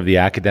from more of the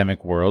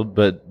academic world,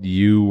 but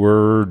you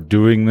were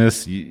doing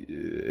this.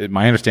 In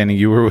my understanding,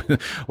 you were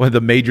one of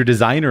the major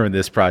designer in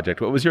this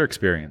project. What was your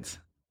experience?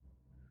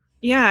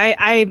 Yeah,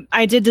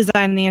 I did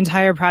design the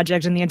entire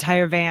project and the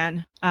entire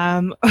van,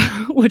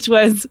 which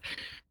was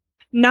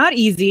not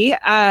easy.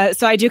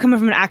 So I do come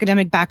from an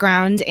academic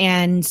background,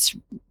 and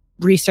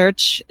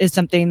research is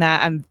something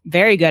that I'm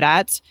very good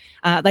at.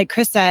 Like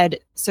Chris said,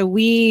 so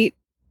we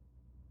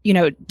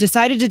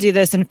decided to do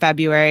this in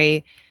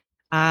February.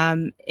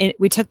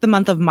 We took the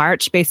month of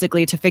March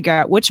basically to figure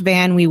out which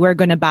van we were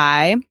going to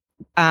buy,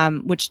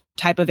 which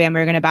type of van we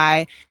were going to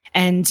buy.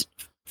 And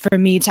for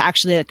me to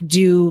actually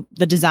do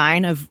the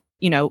design of,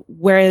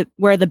 where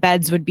the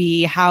beds would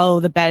be, how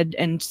the bed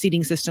and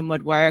seating system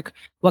would work,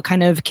 what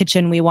kind of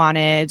kitchen we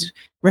wanted,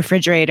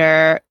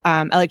 refrigerator,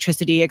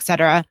 electricity,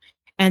 etc.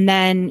 And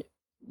then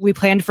we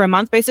planned for a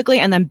month basically,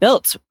 and then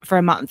built for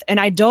a month.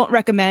 And I don't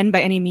recommend by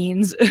any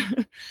means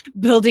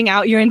building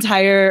out your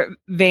entire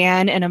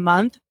van in a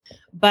month,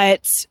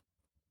 but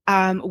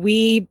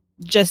we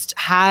just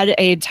had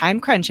a time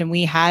crunch and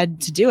we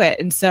had to do it.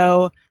 And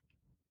so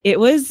it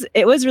was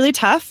really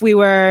tough. We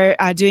were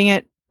doing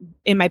it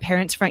in my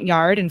parents' front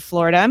yard in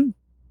Florida.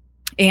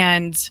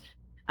 And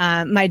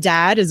my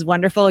dad is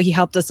wonderful. He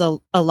helped us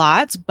a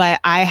lot, but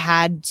I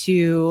had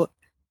to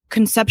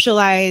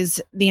conceptualize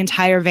the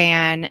entire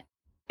van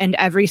and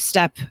every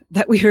step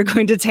that we were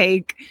going to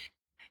take,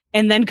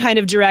 and then kind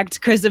of direct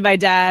Chris and my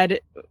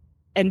dad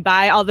and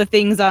buy all the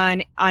things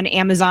on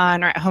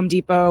Amazon or at Home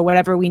Depot or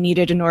whatever we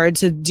needed in order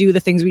to do the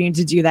things we needed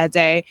to do that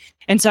day.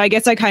 And so I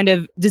guess I kind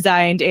of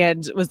designed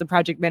and was the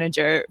project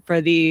manager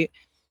for the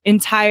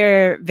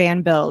entire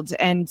van build.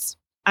 And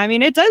I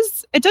mean, it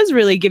does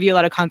really give you a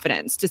lot of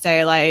confidence to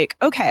say like,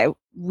 okay,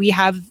 we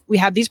have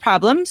these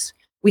problems.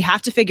 We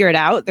have to figure it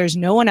out. There's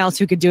no one else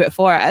who could do it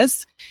for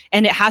us.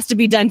 And it has to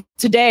be done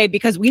today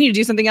because we need to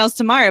do something else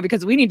tomorrow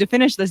because we need to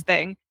finish this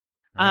thing.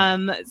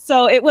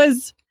 So it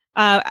was,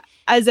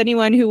 as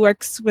anyone who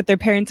works with their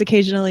parents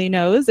occasionally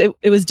knows,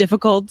 it was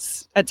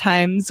difficult at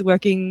times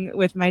working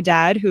with my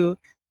dad, who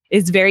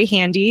is very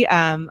handy,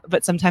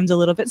 but sometimes a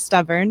little bit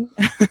stubborn.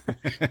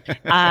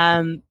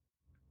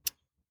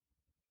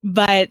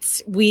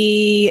 But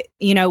we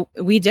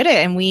did it,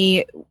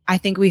 and I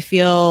think we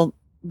feel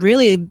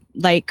really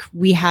like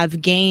we have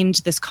gained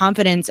this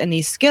confidence and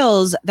these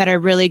skills that are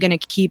really going to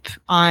keep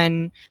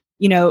on,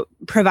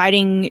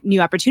 providing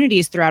new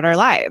opportunities throughout our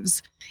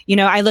lives.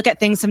 I look at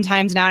things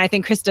sometimes now, and I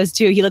think Chris does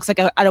too. He looks like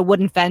at a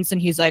wooden fence and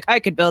he's like, I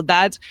could build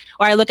that.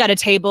 Or I look at a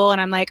table and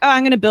I'm like, oh,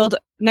 I'm going to build,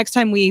 next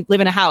time we live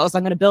in a house,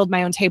 I'm going to build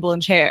my own table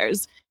and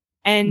chairs.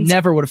 And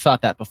never would have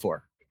thought that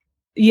before.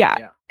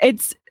 Yeah.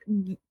 It's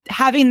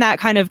having that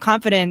kind of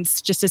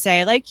confidence just to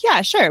say like,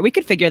 yeah, sure, we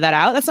could figure that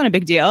out. That's not a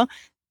big deal.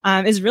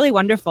 Is really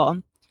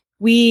wonderful.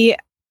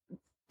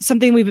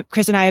 Something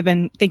Chris and I have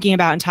been thinking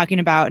about and talking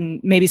about,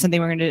 and maybe something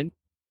we're going to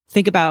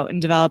think about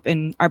and develop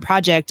in our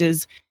project,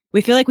 is we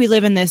feel like we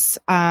live in this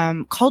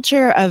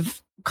culture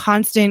of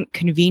constant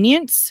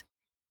convenience.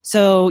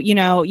 So,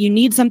 you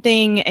need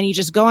something and you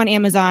just go on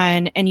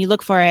Amazon and you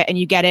look for it and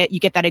you get it. You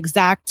get that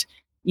exact,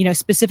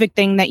 specific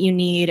thing that you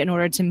need in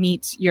order to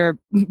meet your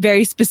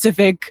very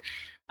specific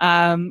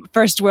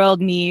first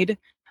world need.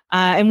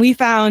 And we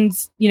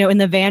found, in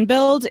the van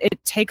build, it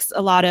takes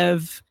a lot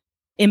of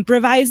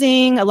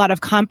improvising, a lot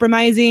of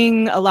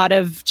compromising, a lot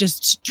of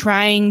just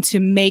trying to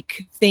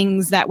make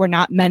things that were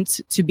not meant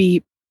to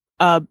be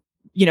a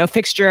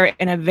fixture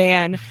in a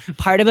van,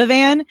 part of a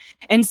van.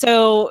 And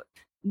so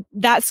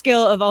that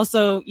skill of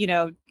also,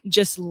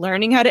 just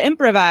learning how to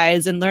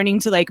improvise and learning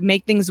to like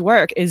make things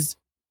work is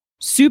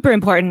super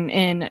important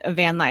in a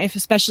van life,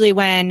 especially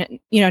when,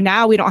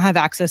 now we don't have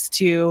access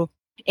to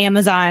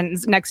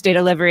Amazon's next day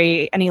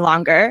delivery any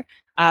longer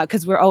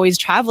because we're always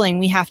traveling.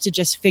 We have to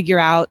just figure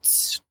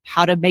out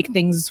how to make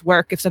things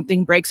work. If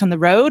something breaks on the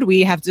road,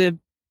 we have to,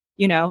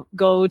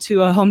 go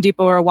to a Home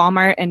Depot or a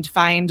Walmart and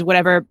find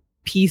whatever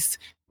piece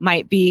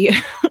might be.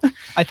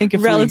 I think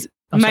if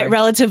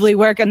relatively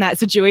work in that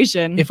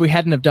situation. If we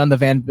hadn't have done the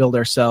van build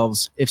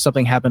ourselves, if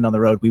something happened on the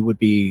road, we would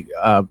be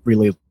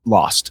really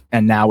lost.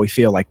 And now we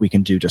feel like we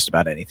can do just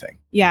about anything.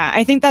 Yeah,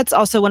 I think that's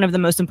also one of the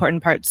most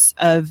important parts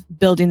of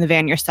building the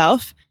van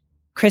yourself.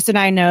 Chris and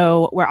I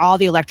know where all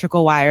the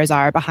electrical wires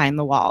are behind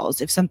the walls.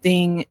 If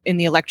something in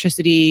the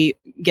electricity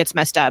gets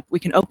messed up, we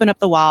can open up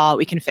the wall,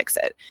 we can fix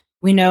it.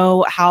 We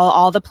know how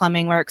all the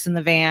plumbing works in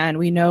the van.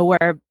 We know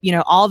where,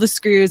 all the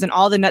screws and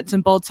all the nuts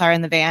and bolts are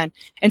in the van.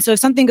 And so if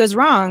something goes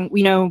wrong,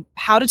 we know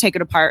how to take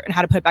it apart and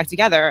how to put it back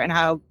together and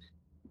how,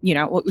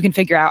 we can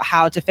figure out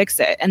how to fix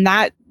it. And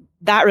that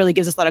really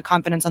gives us a lot of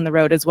confidence on the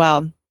road as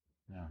well.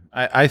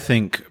 I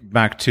think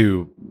back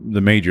to the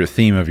major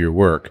theme of your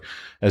work,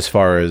 as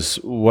far as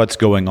what's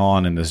going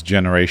on in this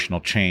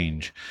generational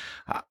change.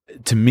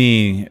 To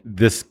me,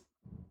 this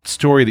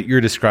story that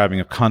you're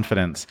describing of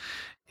confidence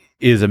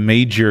is a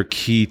major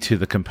key to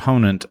the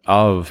component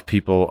of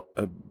people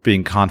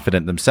being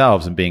confident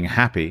themselves and being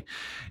happy.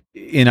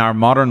 In our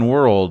modern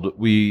world,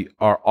 we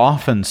are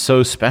often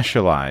so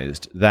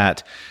specialized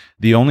that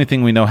the only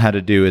thing we know how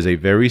to do is a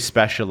very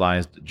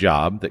specialized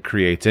job that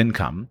creates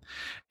income.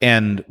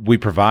 And we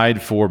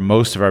provide for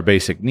most of our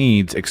basic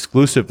needs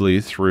exclusively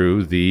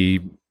through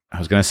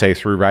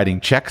through writing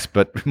checks,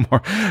 but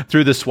more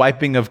through the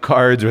swiping of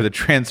cards or the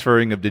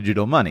transferring of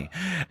digital money.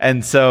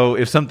 And so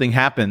if something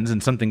happens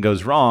and something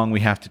goes wrong, we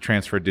have to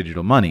transfer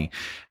digital money.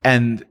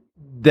 And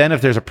then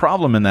if there's a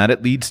problem in that,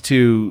 it leads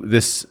to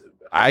this,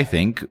 I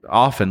think,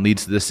 often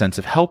leads to this sense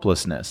of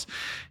helplessness.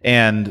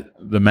 And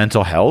the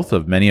mental health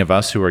of many of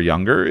us who are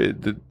younger,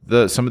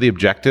 some of the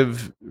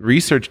objective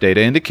research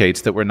data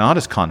indicates that we're not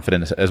as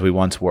confident as we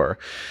once were.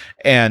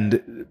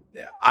 And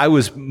I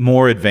was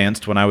more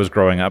advanced when I was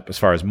growing up, as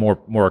far as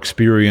more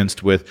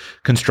experienced with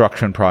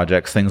construction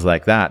projects, things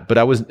like that. But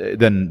I was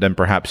than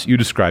perhaps you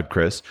described,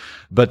 Chris.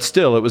 But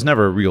still, it was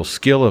never a real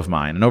skill of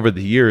mine. And over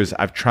the years,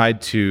 I've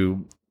tried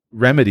to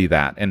remedy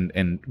that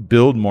and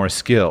build more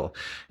skill.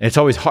 And it's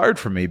always hard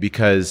for me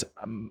because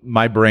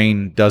my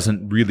brain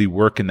doesn't really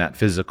work in that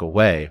physical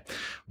way.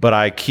 But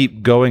I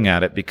keep going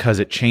at it because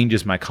it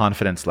changes my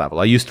confidence level.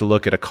 I used to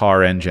look at a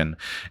car engine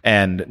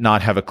and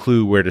not have a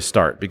clue where to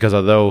start because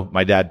although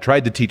my dad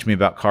tried to teach me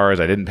about cars,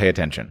 I didn't pay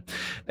attention.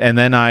 And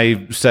then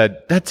I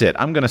said, that's it.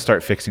 I'm going to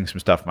start fixing some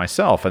stuff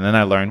myself. And then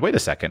I learned, wait a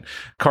second,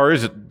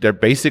 cars, they're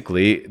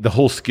basically, the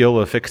whole skill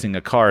of fixing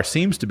a car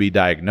seems to be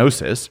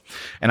diagnosis.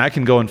 And I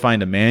can go and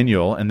find a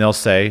manual and they'll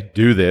say,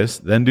 do this,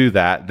 then do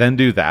that, then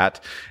do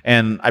that.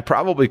 And I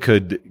probably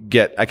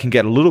I can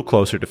get a little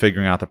closer to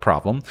figuring out the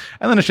problem.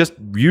 And then it's just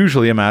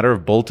usually a matter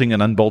of bolting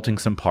and unbolting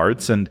some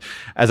parts. And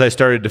as I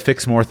started to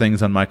fix more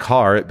things on my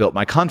car, it built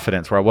my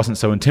confidence where I wasn't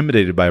so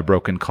intimidated by a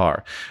broken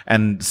car.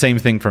 And same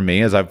thing for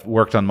me as I've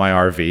worked on my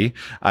RV,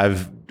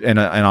 and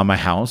on my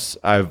house,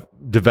 I've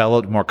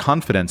developed more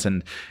confidence,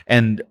 and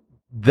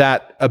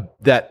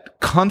that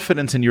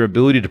confidence in your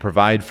ability to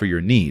provide for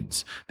your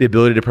needs, the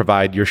ability to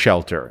provide your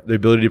shelter, the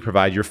ability to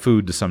provide your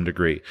food to some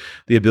degree,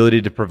 the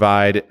ability to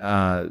provide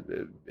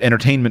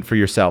entertainment for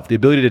yourself, the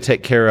ability to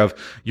take care of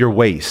your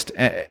waste,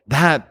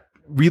 that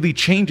really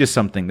changes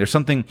something. There's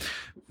something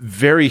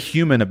very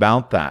human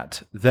about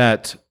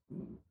that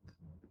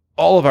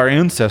all of our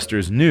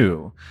ancestors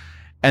knew.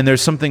 And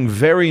there's something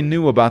very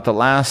new about the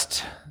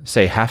last,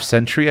 say, half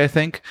century, I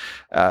think,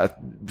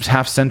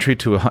 half century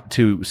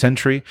to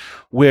century,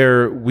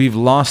 where we've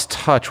lost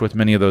touch with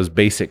many of those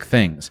basic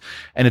things.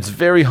 And it's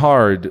very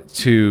hard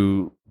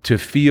to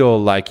feel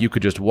like you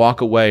could just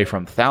walk away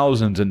from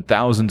thousands and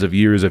thousands of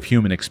years of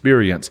human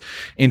experience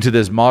into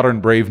this modern,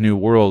 brave new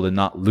world and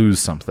not lose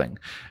something.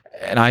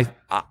 And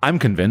I'm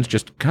convinced,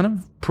 just kind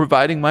of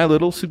providing my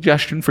little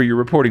suggestion for your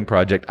reporting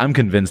project, I'm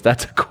convinced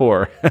that's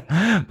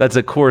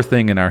a core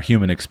thing in our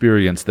human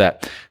experience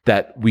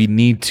that we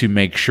need to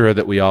make sure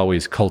that we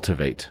always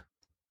cultivate.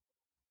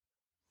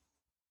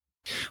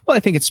 Well, I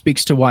think it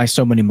speaks to why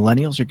so many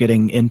millennials are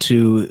getting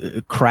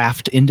into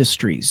craft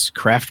industries,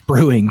 craft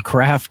brewing,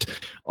 craft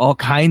all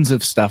kinds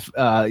of stuff,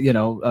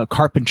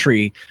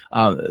 carpentry.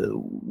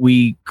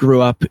 We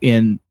grew up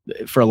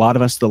for a lot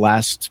of us, the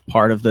last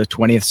part of the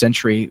 20th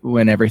century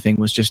when everything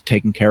was just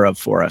taken care of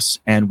for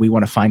us. And we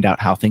want to find out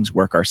how things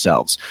work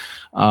ourselves.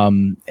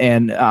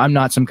 And I'm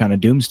not some kind of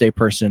doomsday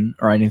person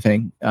or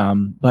anything,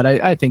 but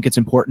I think it's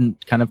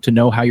important kind of to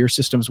know how your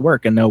systems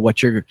work and know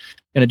what you're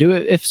going to do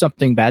if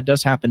something bad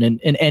does happen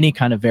in any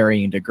kind of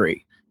varying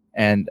degree.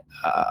 And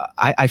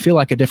I feel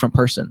like a different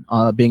person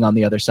being on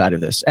the other side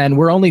of this. And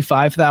we're only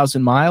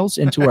 5,000 miles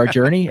into our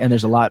journey, and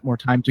there's a lot more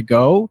time to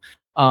go.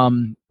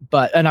 And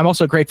I'm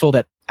also grateful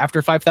that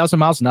after 5,000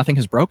 miles, nothing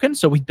has broken.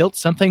 So we built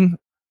something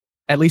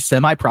at least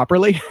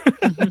semi-properly.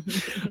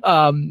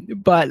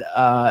 But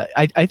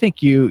I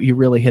think you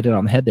really hit it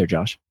on the head there,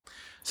 Josh.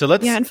 So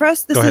let's. Yeah, and for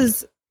us,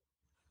 this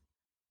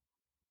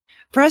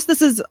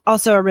is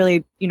also a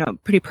really,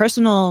 pretty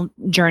personal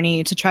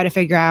journey to try to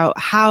figure out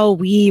how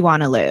we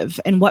want to live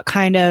and what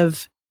kind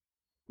of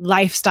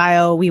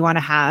lifestyle we want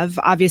to have.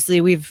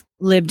 Obviously, we've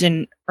lived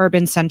in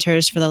urban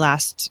centers for the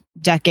last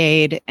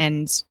decade,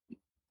 and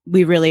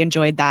we really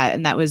enjoyed that.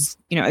 And that was,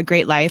 a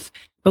great life.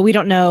 But we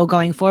don't know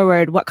going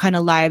forward what kind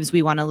of lives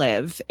we want to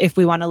live. If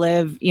we want to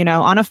live,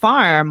 on a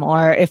farm,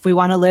 or if we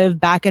want to live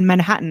back in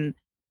Manhattan.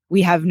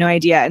 We have no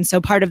idea. And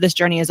so part of this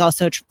journey is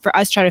also for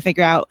us trying to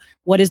figure out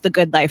what is the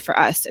good life for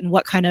us and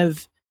what kind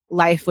of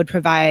life would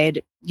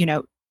provide,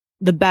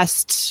 the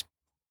best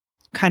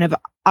kind of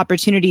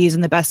opportunities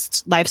and the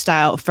best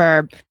lifestyle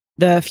for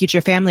the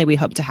future family we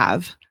hope to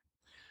have.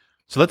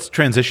 So let's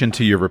transition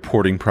to your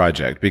reporting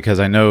project, because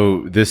I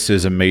know this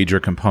is a major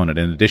component.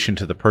 In addition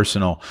to the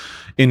personal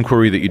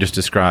inquiry that you just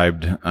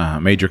described,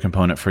 a major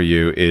component for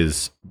you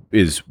is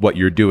what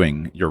you're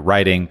doing. You're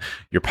writing,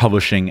 you're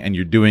publishing, and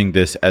you're doing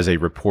this as a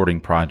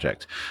reporting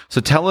project. So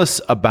tell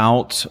us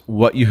about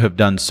what you have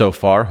done so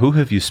far. Who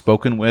have you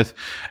spoken with,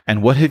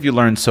 and what have you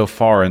learned so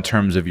far in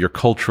terms of your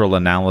cultural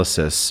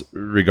analysis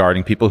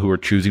regarding people who are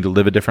choosing to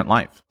live a different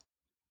life?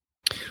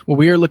 Well,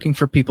 we are looking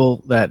for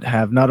people that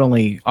have not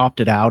only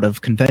opted out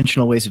of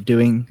conventional ways of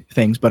doing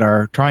things, but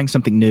are trying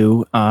something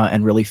new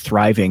and really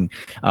thriving.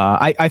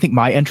 I think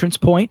my entrance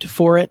point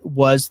for it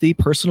was the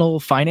personal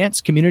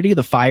finance community,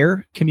 the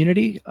FIRE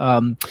community,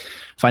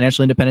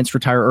 Financial Independence,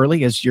 Retire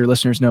Early, as your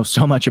listeners know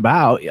so much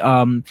about.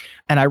 And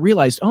I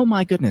realized, oh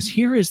my goodness,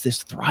 here is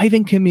this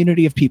thriving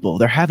community of people.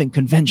 They're having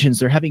conventions,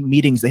 they're having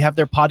meetings, they have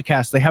their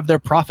podcasts, they have their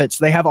profits,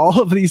 they have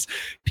all of these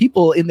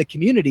people in the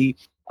community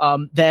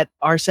that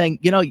are saying,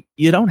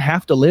 you don't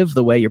have to live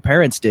the way your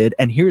parents did,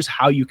 and here's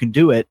how you can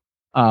do it,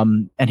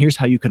 and here's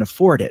how you can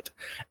afford it.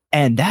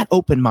 And that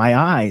opened my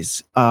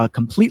eyes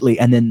completely.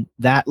 And then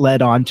that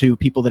led on to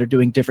people that are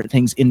doing different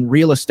things in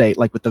real estate,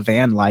 like with the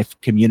van life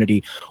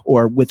community,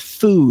 or with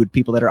food,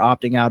 people that are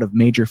opting out of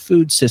major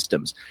food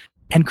systems.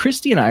 And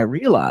Christy and I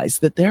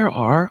realized that there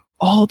are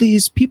all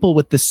these people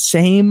with the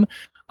same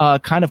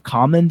kind of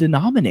common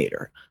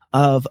denominator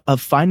of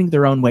finding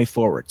their own way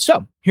forward.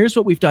 So here's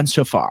what we've done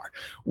so far.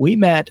 We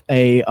met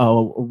a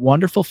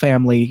wonderful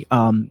family.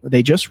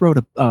 They just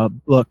wrote a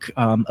book.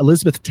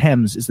 Elizabeth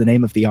Thames is the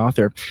name of the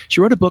author.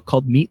 She wrote a book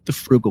called Meet the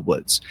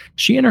Frugalwoods.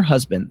 She and her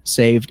husband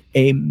saved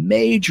a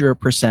major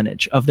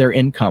percentage of their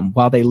income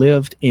while they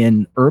lived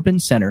in urban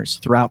centers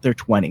throughout their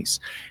 20s.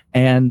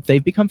 And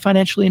they've become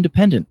financially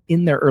independent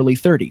in their early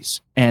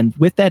 30s. And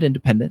with that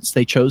independence,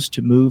 they chose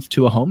to move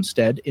to a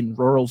homestead in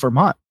rural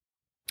Vermont.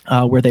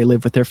 where they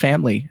live with their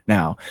family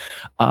now.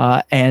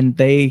 And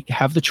they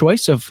have the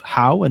choice of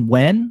how and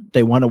when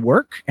they want to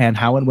work and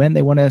how and when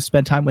they want to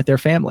spend time with their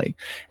family.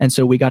 And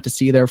so we got to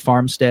see their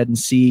farmstead and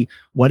see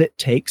what it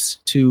takes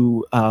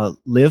to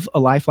live a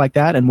life like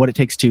that and what it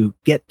takes to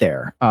get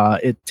there.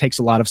 It takes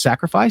a lot of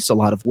sacrifice, a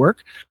lot of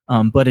work,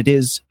 but it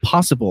is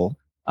possible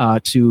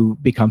to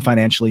become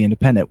financially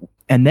independent.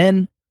 And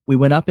then we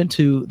went up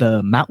into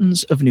the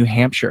mountains of New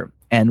Hampshire,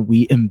 and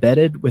we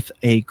embedded with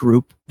a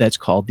group that's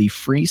called the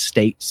Free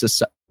State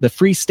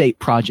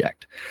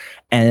Project.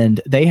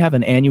 And they have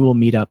an annual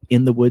meetup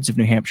in the woods of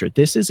New Hampshire.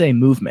 This is a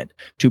movement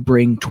to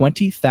bring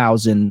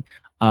 20,000,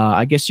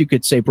 I guess you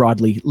could say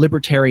broadly,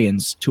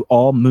 libertarians to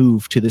all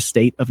move to the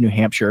state of New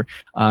Hampshire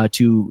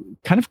to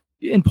kind of,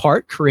 in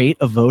part, create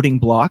a voting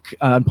bloc,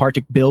 in part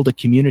to build a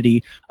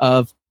community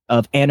of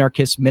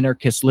anarchists,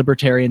 minarchists,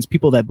 libertarians,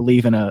 people that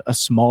believe in a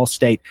small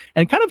state,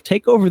 and kind of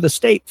take over the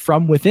state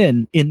from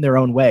within in their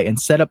own way and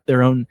set up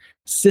their own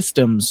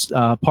systems,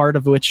 part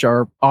of which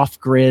are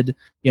off-grid,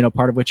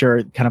 part of which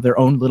are kind of their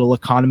own little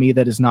economy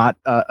that is not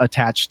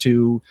attached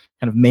to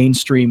kind of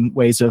mainstream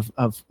ways of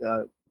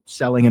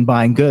selling and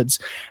buying goods.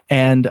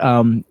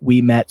 And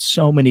we met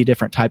so many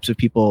different types of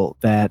people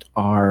that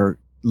are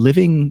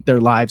living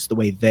their lives the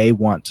way they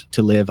want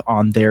to live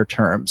on their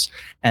terms.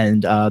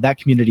 And that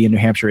community in New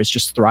Hampshire is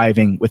just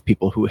thriving with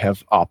people who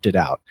have opted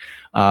out.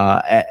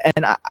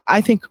 And I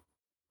think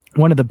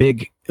one of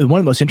the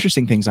most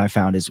interesting things I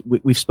found is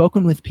we've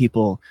spoken with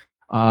people,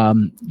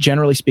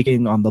 generally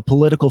speaking, on the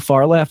political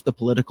far left, the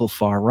political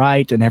far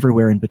right, and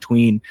everywhere in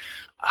between.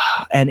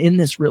 And in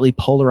this really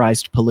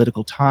polarized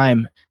political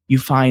time, you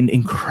find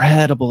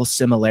incredible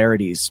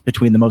similarities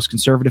between the most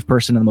conservative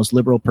person and the most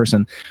liberal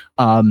person,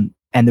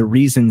 and the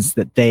reasons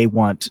that they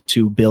want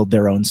to build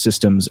their own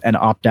systems and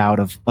opt out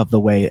of the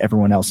way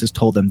everyone else has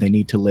told them they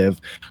need to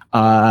live.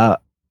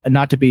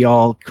 Not to be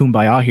all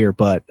kumbaya here,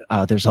 but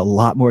there's a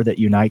lot more that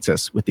unites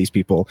us with these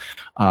people.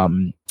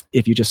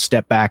 If you just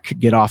step back,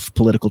 get off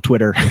political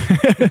Twitter,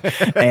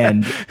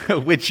 and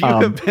which you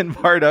have been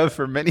part of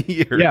for many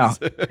years.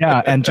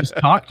 Yeah, and just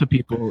talk to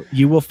people,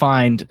 you will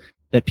find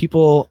that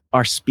people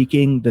are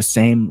speaking the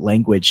same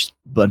language,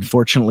 but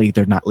unfortunately,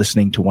 they're not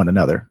listening to one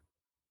another.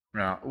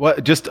 Yeah.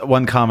 Just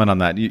one comment on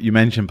that. You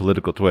mentioned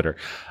political Twitter.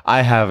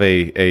 I have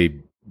I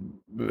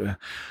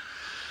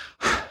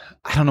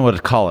don't know what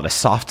to call it, a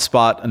soft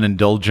spot, an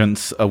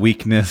indulgence, a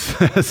weakness,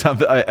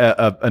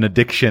 an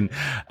addiction.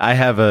 I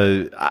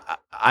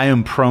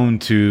am prone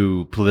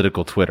to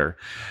political Twitter.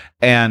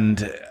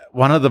 And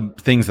one of the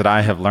things that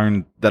I have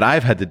learned that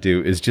I've had to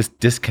do is just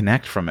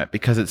disconnect from it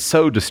because it's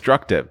so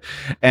destructive.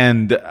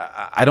 And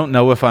I don't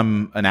know if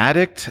I'm an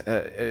addict,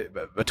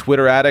 a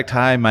Twitter addict.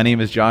 Hi, my name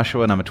is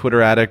Joshua and I'm a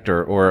Twitter addict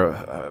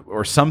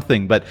or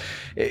something, but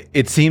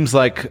it seems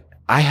like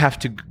I have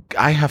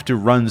to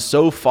run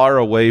so far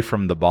away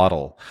from the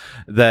bottle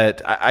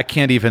that I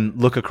can't even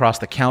look across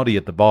the county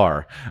at the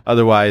bar.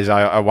 Otherwise,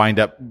 I wind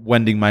up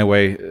wending my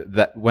way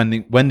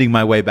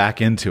back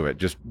into it.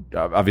 Just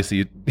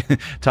obviously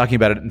talking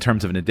about it in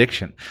terms of an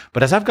addiction.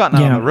 But as I've gotten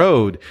out on the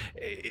road,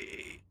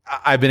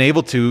 I've been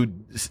able to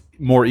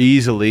more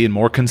easily and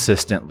more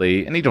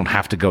consistently, and you don't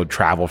have to go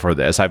travel for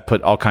this. I've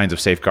put all kinds of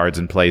safeguards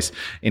in place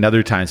in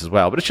other times as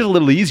well, but it's just a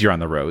little easier on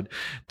the road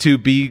to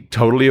be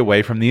totally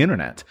away from the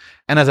internet.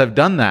 And as I've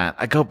done that,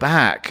 I go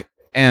back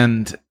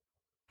and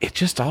it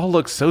just all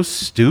looks so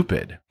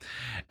stupid.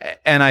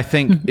 And I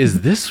think,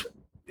 is this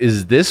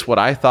what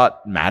I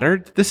thought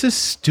mattered? This is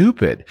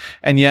stupid.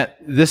 And yet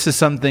this is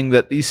something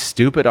that these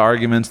stupid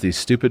arguments, these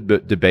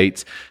stupid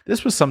debates,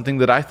 this was something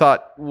that I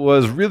thought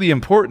was really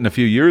important a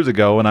few years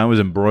ago when I was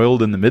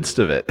embroiled in the midst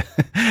of it.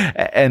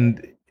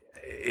 And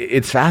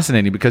it's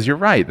fascinating because you're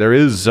right. There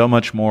is so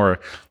much more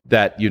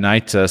that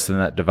unites us than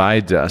that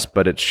divides us,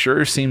 but it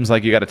sure seems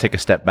like you got to take a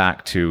step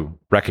back to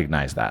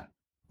recognize that.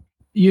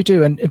 You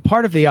do. And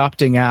part of the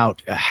opting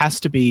out has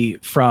to be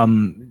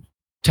from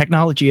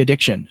technology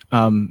addiction.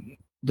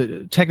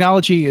 The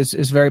technology is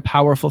a very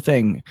powerful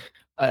thing.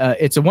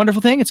 It's a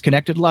wonderful thing. It's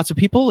connected lots of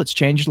people. It's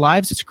changed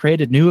lives. It's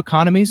created new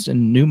economies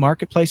and new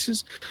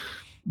marketplaces.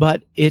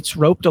 But it's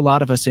roped a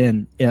lot of us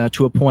in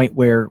to a point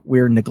where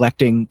we're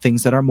neglecting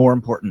things that are more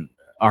important,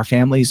 our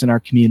families and our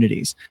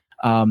communities.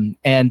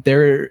 And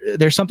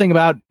there's something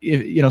about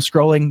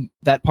scrolling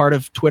that part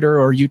of Twitter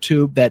or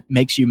YouTube that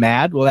makes you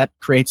mad. Well, that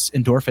creates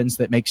endorphins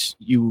that makes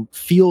you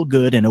feel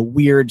good in a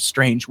weird,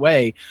 strange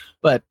way.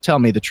 But tell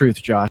me the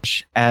truth,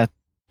 Josh.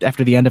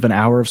 After the end of an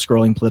hour of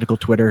scrolling political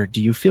Twitter,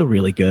 do you feel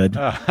really good?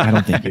 I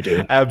don't think you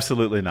do.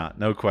 Absolutely not.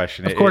 No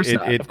question. Of course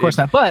not. Of course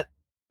not. But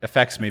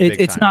affects me big time.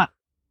 It's not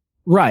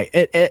right.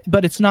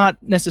 But it's not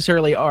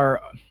necessarily our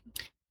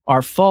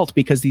fault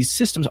because these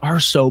systems are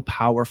so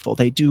powerful.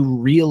 They do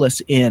reel us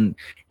in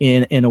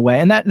a way.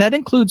 And that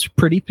includes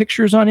pretty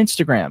pictures on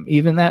Instagram,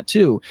 even that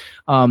too.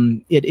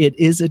 It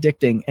is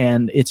addicting,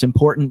 and it's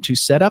important to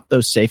set up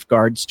those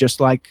safeguards, just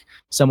like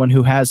someone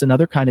who has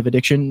another kind of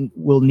addiction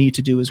will need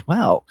to do as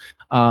well.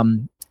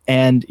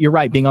 And you're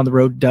right, being on the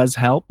road does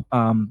help.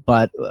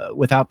 But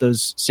without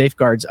those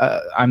safeguards,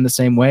 I'm the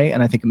same way.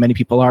 And I think many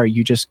people are.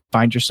 You just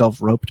find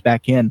yourself roped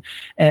back in.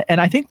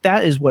 And I think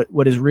that is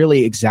what is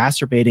really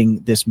exacerbating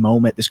this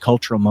moment, this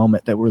cultural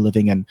moment that we're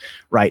living in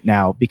right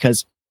now,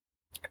 because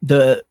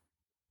the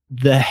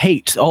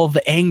hate, all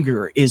the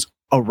anger is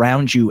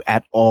around you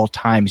at all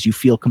times. You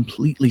feel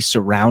completely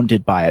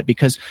surrounded by it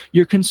because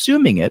you're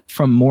consuming it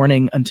from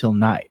morning until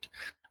night.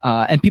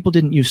 And people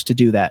didn't used to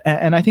do that.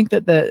 And I think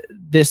that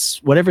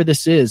this, whatever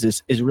this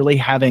is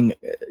really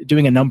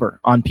doing a number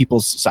on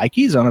people's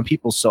psyches, on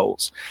people's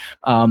souls.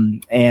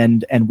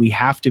 And we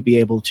have to be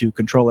able to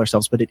control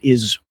ourselves, but it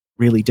is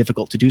really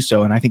difficult to do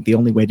so. And I think the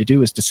only way to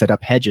do is to set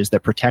up hedges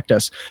that protect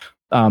us.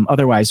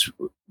 Otherwise,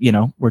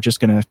 we're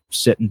just going to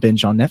sit and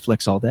binge on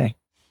Netflix all day.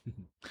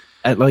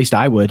 At least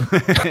I would.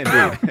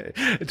 Indeed.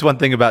 It's one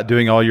thing about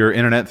doing all your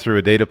internet through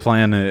a data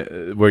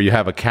plan where you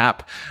have a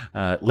cap.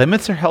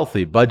 Limits are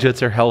healthy.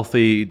 Budgets are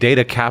healthy.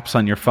 Data caps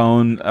on your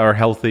phone are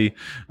healthy.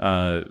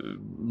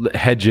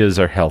 Hedges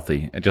are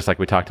healthy, just like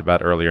we talked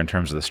about earlier in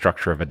terms of the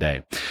structure of a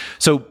day.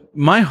 So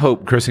my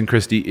hope, Chris and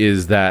Christy,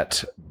 is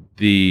that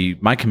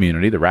my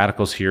community, the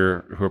radicals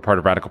here who are part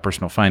of Radical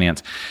Personal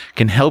Finance,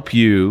 can help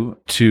you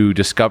to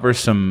discover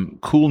some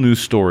cool news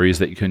stories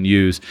that you can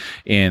use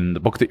in the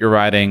book that you're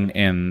writing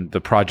and the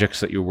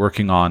projects that you're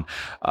working on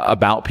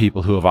about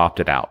people who have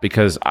opted out.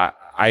 Because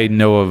I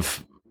know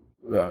of,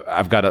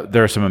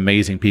 there are some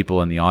amazing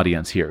people in the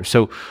audience here.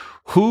 So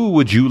who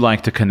would you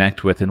like to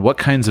connect with, and what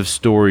kinds of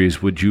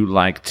stories would you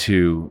like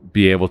to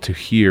be able to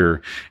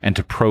hear and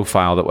to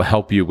profile that will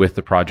help you with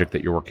the project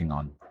that you're working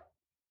on?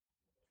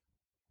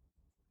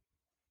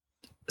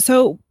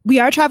 So we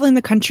are traveling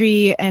the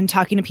country and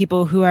talking to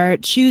people who are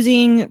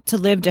choosing to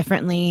live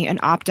differently and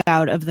opt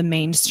out of the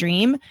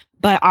mainstream,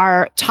 but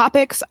our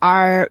topics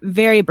are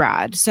very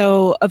broad.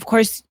 So of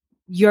course,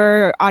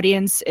 your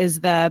audience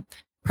is the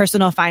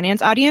personal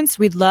finance audience.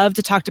 We'd love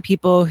to talk to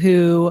people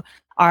who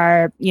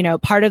are,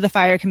 part of the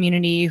FIRE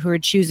community, who are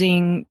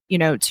choosing,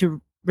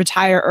 to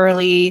retire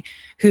early,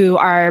 who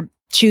are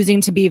choosing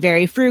to be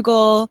very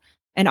frugal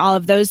and all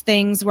of those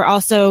things. We're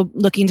also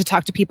looking to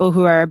talk to people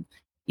who are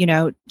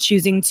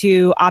choosing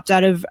to opt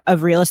out of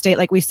real estate,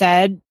 like we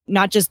said,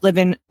 not just live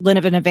in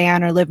a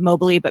van or live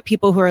mobily, but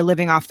people who are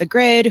living off the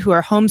grid, who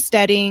are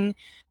homesteading,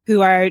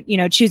 who are,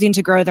 choosing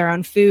to grow their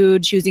own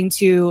food, choosing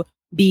to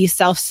be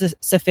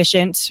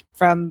self-sufficient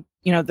from,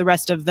 the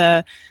rest of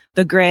the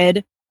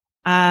grid.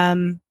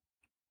 We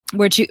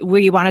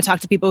want to talk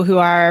to people who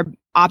are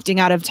opting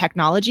out of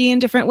technology in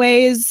different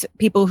ways,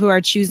 people who are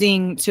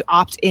choosing to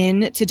opt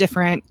in to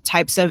different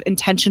types of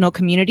intentional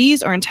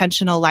communities or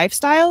intentional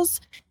lifestyles.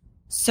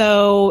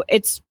 So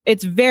it's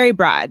very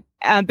broad.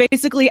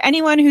 Basically,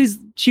 anyone who's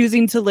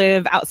choosing to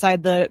live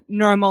outside the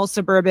normal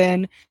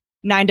suburban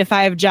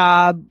 9-to-5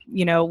 job,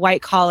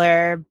 white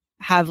collar,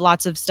 have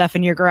lots of stuff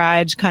in your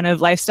garage kind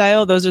of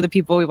lifestyle, those are the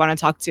people we want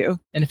to talk to.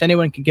 And if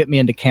anyone can get me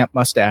into Camp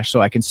Mustache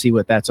so I can see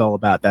what that's all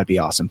about, that'd be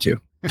awesome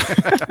too.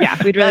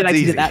 Yeah, we'd really like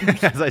to do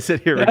that. As I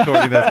sit here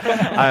recording this,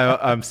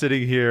 I'm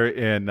sitting here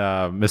in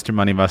Mr.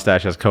 Money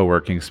Mustache's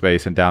co-working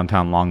space in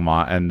downtown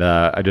Longmont, and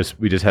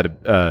we just had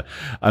a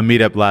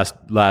meetup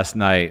last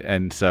night,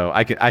 and so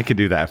I could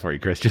do that for you,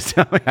 Chris. Just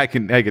tell me, I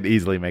could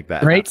easily make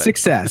that great happen.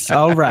 Success.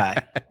 All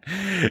right.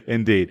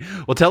 Indeed.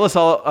 Well, tell us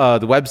all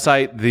the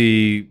website,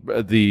 the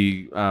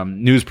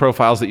news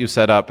profiles that you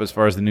set up, as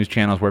far as the news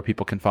channels where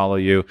people can follow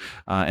you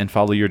and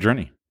follow your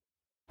journey.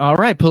 All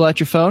right, pull out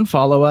your phone.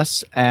 Follow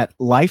us at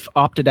Life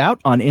Opted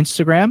Out on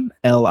Instagram,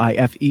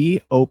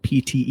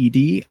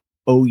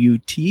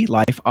 LifeOptedOut,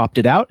 Life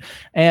Opted Out,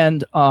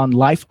 and on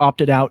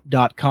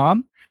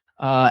lifeoptedout.com.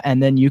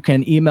 And then you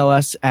can email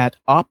us at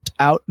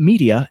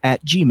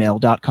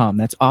optoutmedia@gmail.com.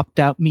 That's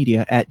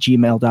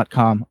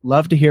optoutmedia@gmail.com.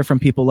 Love to hear from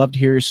people, love to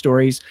hear your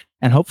stories,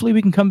 and hopefully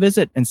we can come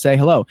visit and say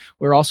hello.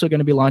 We're also going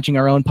to be launching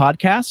our own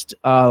podcast,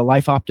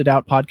 Life Opted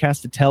Out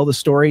podcast, to tell the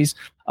stories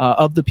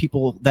of the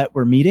people that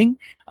we're meeting.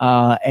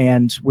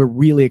 And we're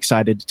really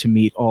excited to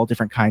meet all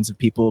different kinds of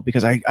people,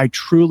 because I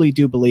truly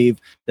do believe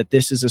that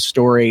this is a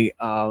story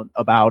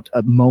about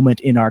a moment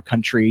in our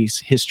country's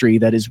history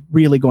that is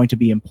really going to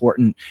be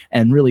important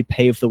and really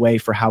pave the way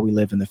for how we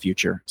live in the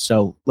future.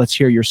 So let's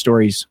hear your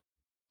stories.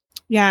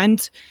 Yeah,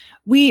 and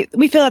we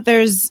feel that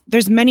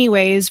there's many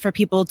ways for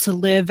people to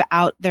live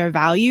out their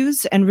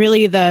values, and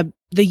really the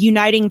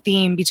uniting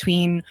theme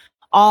between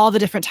all the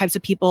different types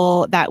of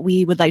people that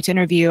we would like to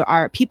interview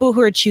are people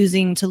who are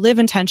choosing to live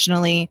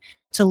intentionally,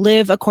 to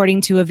live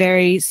according to a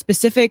very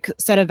specific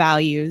set of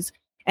values.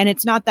 And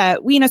it's not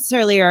that we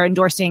necessarily are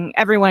endorsing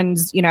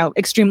everyone's,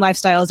 extreme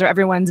lifestyles or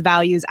everyone's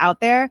values out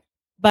there,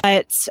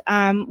 but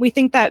we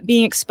think that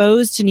being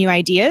exposed to new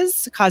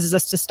ideas causes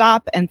us to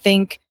stop and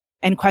think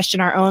and question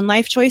our own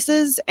life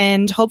choices,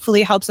 and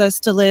hopefully helps us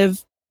to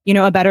live,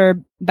 a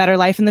better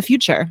life in the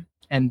future.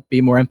 And be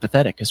more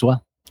empathetic as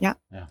well. Yeah,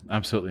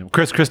 absolutely.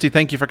 Chris, Christy,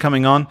 thank you for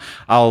coming on.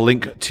 I'll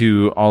link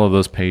to all of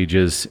those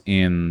pages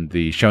in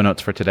the show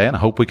notes for today, and I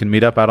hope we can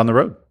meet up out on the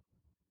road.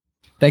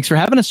 Thanks for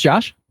having us,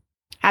 Josh.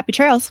 Happy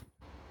trails.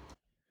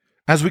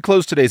 As we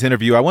close today's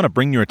interview, I want to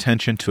bring your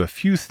attention to a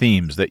few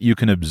themes that you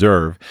can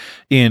observe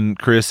in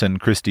Chris and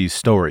Christy's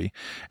story,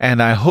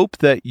 and I hope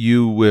that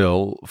you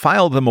will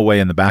file them away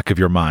in the back of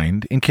your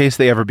mind in case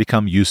they ever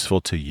become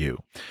useful to you.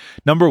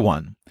 Number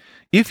one,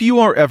 if you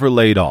are ever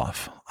laid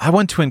off, I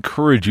want to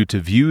encourage you to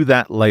view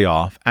that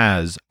layoff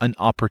as an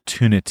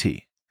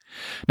opportunity.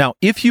 Now,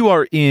 if you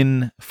are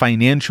in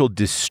financial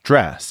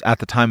distress at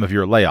the time of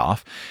your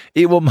layoff,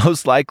 it will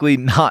most likely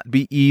not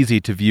be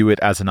easy to view it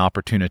as an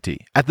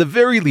opportunity. At the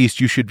very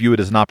least, you should view it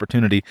as an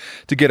opportunity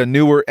to get a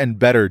newer and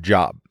better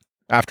job.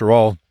 After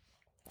all,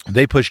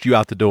 they pushed you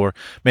out the door.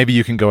 Maybe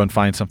you can go and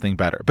find something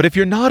better. But if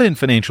you're not in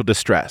financial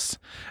distress,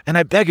 and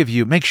I beg of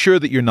you, make sure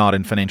that you're not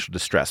in financial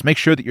distress. Make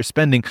sure that you're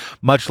spending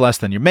much less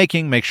than you're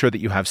making. Make sure that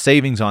you have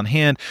savings on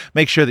hand.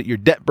 Make sure that your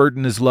debt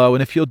burden is low.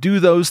 And if you'll do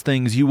those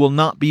things, you will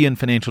not be in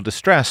financial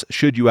distress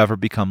should you ever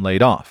become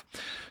laid off.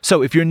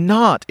 So if you're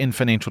not in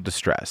financial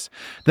distress,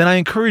 then I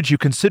encourage you,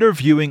 consider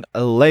viewing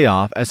a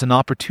layoff as an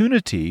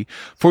opportunity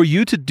for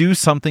you to do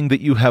something that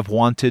you have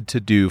wanted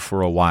to do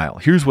for a while.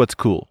 Here's what's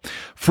cool.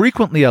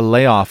 Frequently, a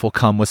layoff will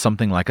come with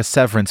something like a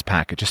severance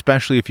package,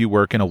 especially if you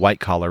work in a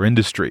white-collar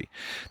industry.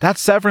 That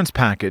severance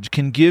package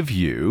can give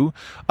you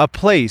a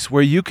place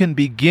where you can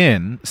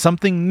begin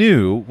something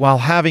new while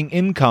having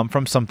income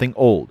from something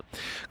old.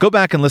 Go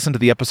back and listen to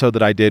the episode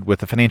that I did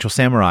with the Financial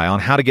Samurai on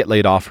how to get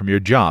laid off from your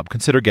job.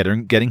 Consider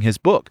getting his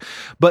book.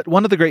 But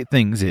one of the great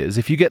things is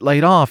if you get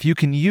laid off, you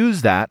can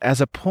use that as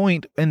a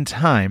point in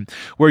time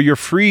where you're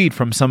freed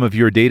from some of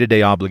your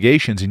day-to-day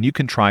obligations and you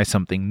can try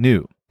something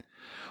new.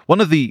 One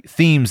of the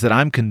themes that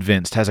I'm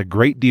convinced has a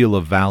great deal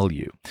of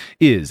value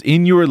is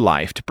in your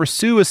life to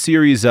pursue a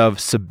series of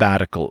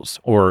sabbaticals,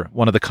 or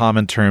one of the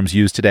common terms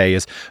used today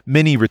is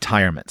mini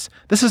retirements.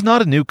 This is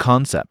not a new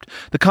concept.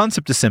 The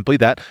concept is simply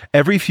that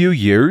every few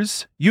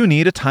years, you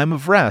need a time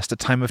of rest, a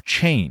time of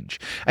change,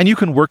 and you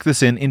can work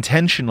this in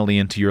intentionally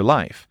into your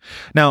life.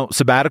 Now,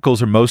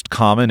 sabbaticals are most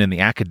common in the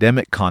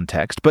academic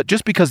context, but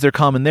just because they're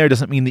common there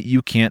doesn't mean that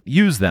you can't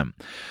use them.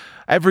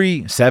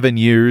 Every 7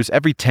 years,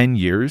 every 10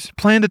 years,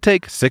 plan to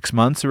take 6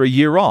 months or a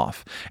year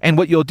off. And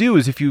what you'll do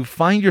is if you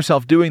find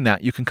yourself doing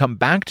that, you can come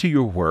back to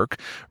your work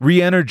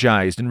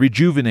re-energized and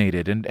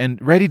rejuvenated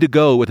and ready to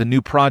go with a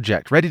new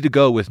project, ready to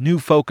go with new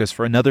focus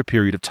for another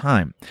period of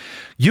time.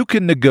 You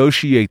can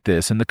negotiate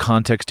this in the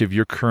context of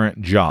your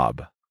current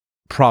job.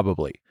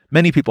 Probably.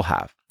 Many people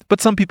have. But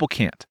some people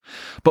can't.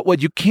 But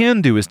what you can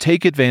do is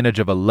take advantage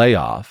of a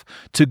layoff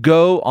to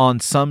go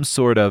on some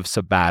sort of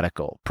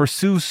sabbatical,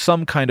 pursue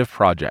some kind of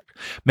project.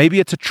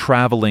 Maybe it's a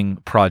traveling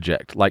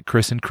project like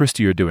Chris and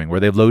Christy are doing, where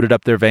they've loaded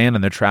up their van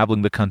and they're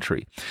traveling the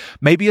country.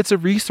 Maybe it's a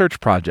research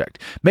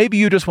project. Maybe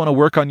you just want to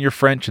work on your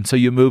French, and so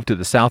you move to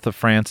the south of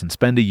France and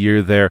spend a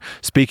year there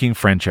speaking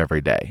French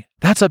every day.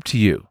 That's up to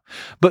you.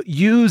 But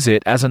use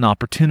it as an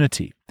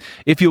opportunity.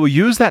 If you will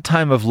use that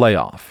time of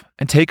layoff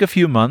and take a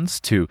few months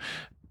to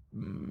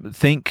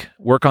think,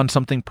 work on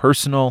something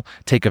personal,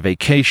 take a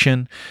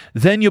vacation,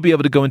 then you'll be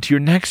able to go into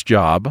your next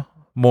job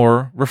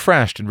more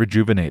refreshed and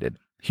rejuvenated.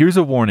 Here's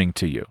a warning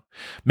to you.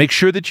 Make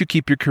sure that you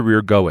keep your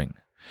career going.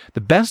 The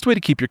best way to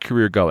keep your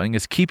career going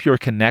is keep your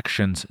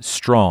connections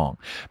strong.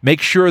 Make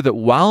sure that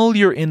while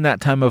you're in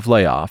that time of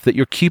layoff, that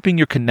you're keeping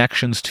your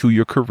connections to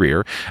your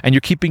career and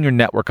you're keeping your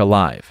network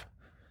alive.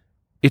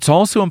 It's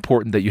also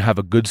important that you have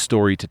a good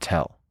story to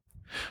tell.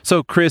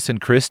 So Chris and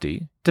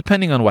Christy,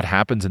 depending on what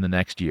happens in the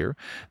next year,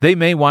 they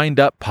may wind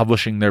up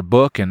publishing their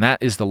book, and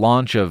that is the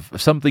launch of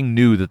something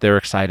new that they're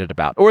excited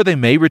about. Or they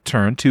may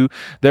return to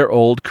their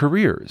old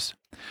careers.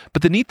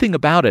 But the neat thing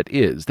about it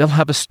is they'll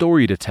have a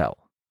story to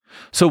tell.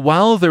 So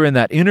while they're in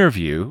that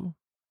interview,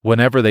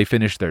 whenever they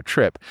finish their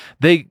trip,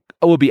 they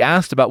will be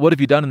asked about what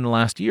have you done in the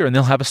last year, and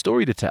they'll have a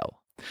story to tell.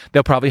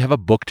 They'll probably have a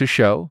book to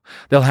show.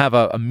 They'll have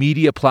a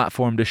media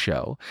platform to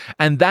show.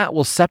 And that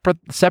will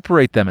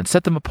separate them and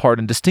set them apart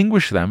and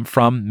distinguish them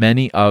from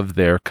many of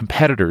their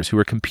competitors who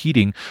are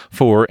competing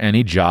for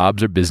any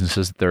jobs or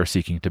businesses that they're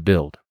seeking to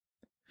build.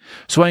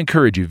 So I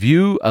encourage you,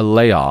 view a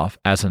layoff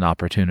as an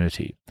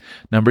opportunity.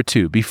 Number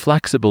 2, be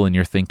flexible in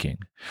your thinking.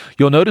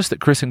 You'll notice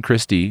that Chris and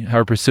Christy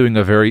are pursuing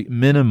a very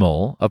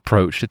minimal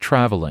approach to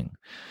traveling.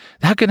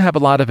 That can have a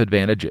lot of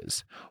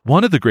advantages.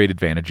 One of the great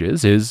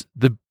advantages is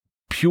the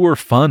pure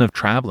fun of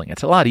traveling.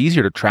 It's a lot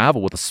easier to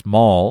travel with a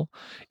small,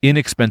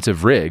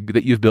 inexpensive rig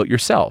that you've built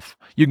yourself.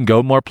 You can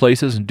go more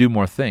places and do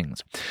more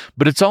things.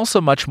 But it's also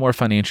much more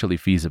financially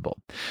feasible.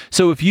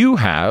 So if you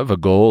have a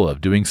goal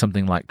of doing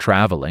something like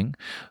traveling,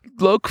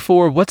 look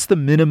for what's the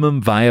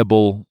minimum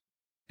viable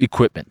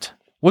equipment.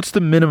 What's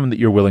the minimum that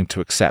you're willing to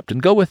accept?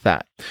 And go with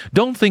that.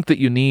 Don't think that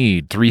you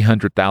need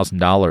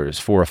 $300,000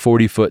 for a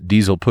 40-foot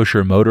diesel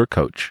pusher motor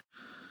coach.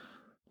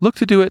 Look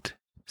to do it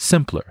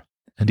simpler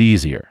and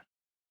easier.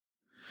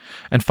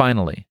 And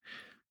finally,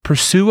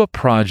 pursue a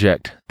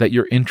project that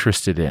you're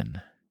interested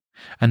in,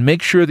 and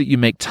make sure that you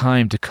make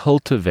time to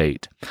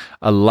cultivate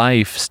a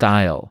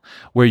lifestyle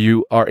where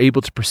you are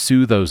able to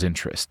pursue those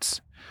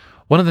interests.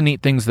 One of the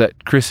neat things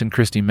that Chris and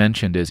Christy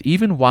mentioned is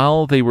even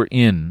while they were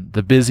in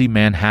the busy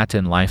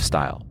Manhattan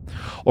lifestyle,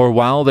 or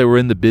while they were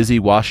in the busy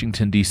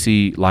Washington,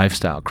 D.C.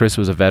 lifestyle, Chris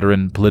was a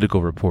veteran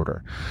political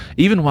reporter,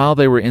 even while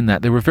they were in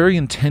that, they were very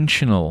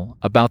intentional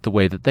about the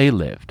way that they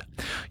lived.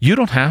 You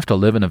don't have to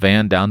live in a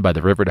van down by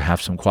the river to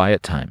have some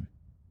quiet time,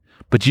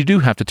 but you do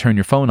have to turn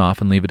your phone off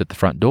and leave it at the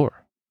front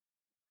door.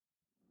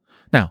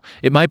 Now,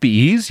 it might be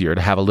easier to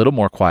have a little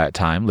more quiet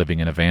time living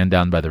in a van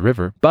down by the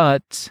river,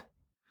 but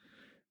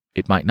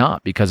it might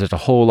not, because there's a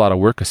whole lot of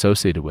work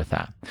associated with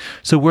that.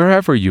 So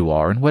wherever you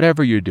are and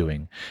whatever you're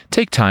doing,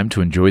 take time to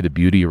enjoy the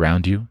beauty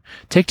around you.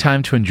 Take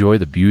time to enjoy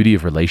the beauty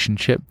of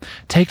relationship.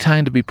 Take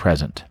time to be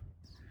present.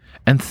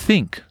 And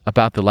think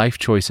about the life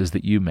choices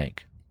that you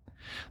make.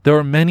 There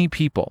are many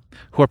people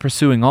who are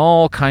pursuing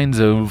all kinds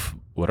of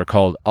what are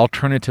called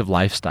alternative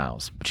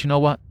lifestyles. But you know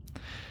what?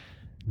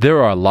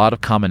 There are a lot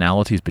of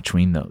commonalities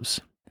between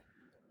those.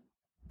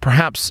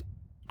 Perhaps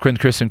when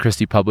Chris and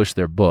Christy publish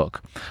their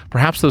book,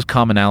 perhaps those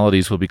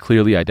commonalities will be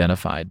clearly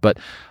identified. But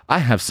I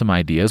have some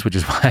ideas, which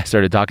is why I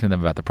started talking to them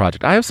about the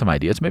project. I have some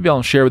ideas. Maybe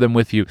I'll share them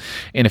with you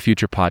in a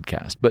future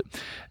podcast. But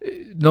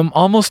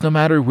almost no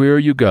matter where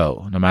you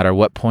go, no matter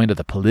what point of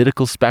the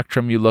political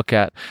spectrum you look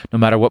at, no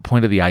matter what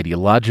point of the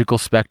ideological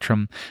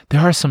spectrum,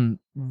 there are some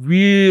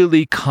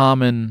really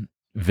common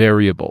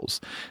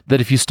variables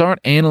that if you start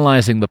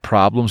analyzing the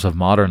problems of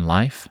modern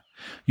life,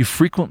 you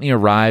frequently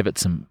arrive at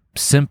some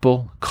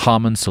simple,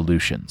 common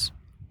solutions.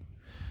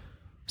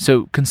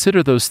 So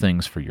consider those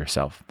things for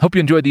yourself. Hope you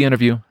enjoyed the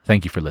interview.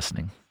 Thank you for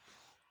listening.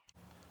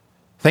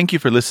 Thank you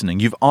for listening.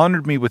 You've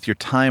honored me with your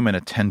time and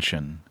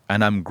attention,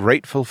 and I'm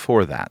grateful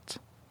for that.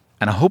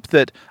 And I hope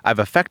that I've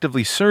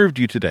effectively served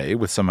you today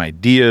with some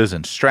ideas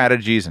and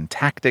strategies and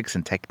tactics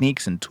and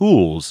techniques and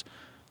tools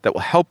that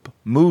will help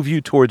move you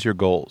towards your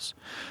goals.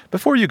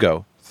 Before you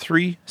go,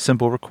 3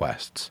 simple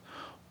requests.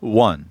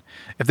 1,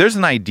 if there's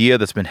an idea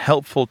that's been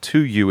helpful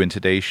to you in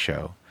today's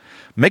show,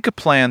 make a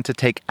plan to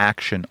take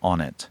action on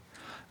it.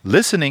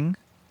 Listening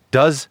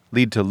does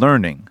lead to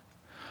learning,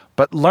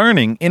 but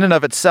learning in and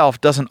of itself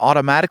doesn't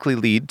automatically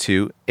lead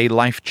to a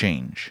life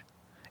change.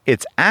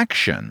 It's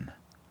action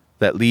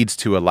that leads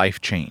to a life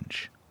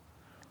change.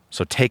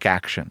 So take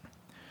action.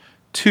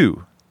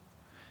 2,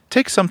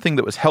 take something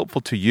that was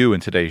helpful to you in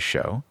today's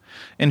show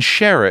and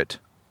share it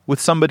with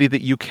somebody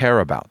that you care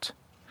about.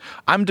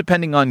 I'm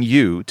depending on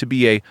you to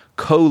be a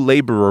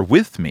co-laborer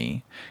with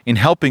me in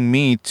helping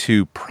me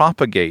to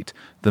propagate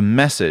the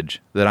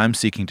message that I'm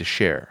seeking to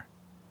share.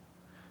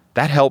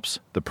 That helps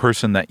the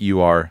person that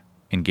you are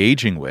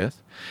engaging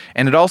with,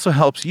 and it also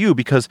helps you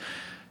because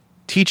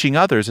teaching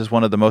others is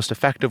one of the most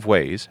effective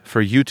ways for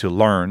you to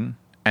learn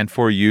and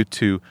for you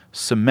to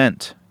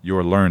cement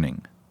your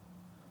learning.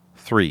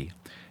 3,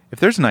 if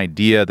there's an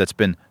idea that's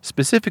been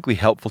specifically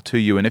helpful to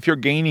you, and if you're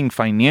gaining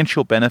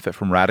financial benefit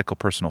from Radical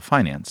Personal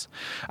Finance,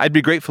 I'd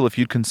be grateful if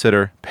you'd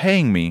consider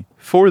paying me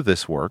for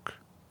this work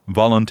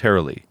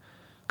voluntarily.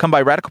 Come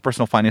by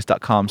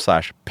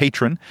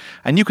radicalpersonalfinance.com/patron,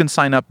 and you can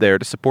sign up there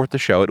to support the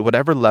show at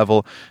whatever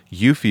level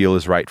you feel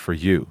is right for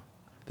you.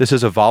 This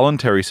is a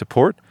voluntary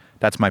support.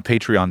 That's my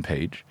Patreon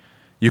page.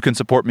 You can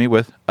support me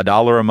with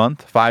 $1 a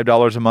month,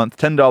 $5 a month,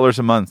 $10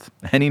 a month,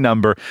 any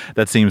number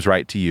that seems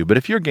right to you. But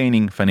if you're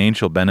gaining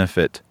financial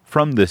benefit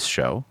from this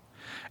show,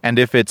 and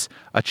if it's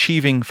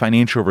achieving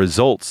financial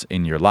results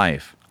in your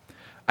life,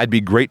 I'd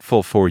be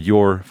grateful for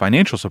your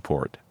financial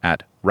support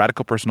at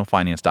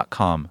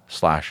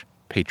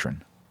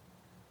radicalpersonalfinance.com/patron.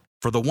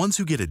 For the ones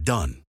who get it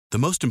done, the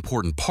most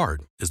important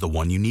part is the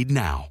one you need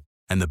now.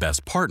 And the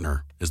best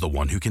partner is the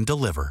one who can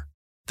deliver.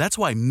 That's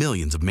why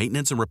millions of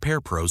maintenance and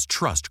repair pros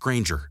trust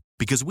Grainger.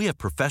 Because we have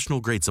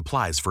professional-grade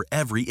supplies for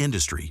every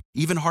industry,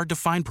 even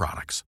hard-to-find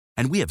products.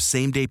 And we have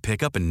same-day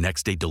pickup and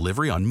next-day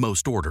delivery on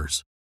most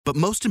orders. But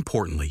most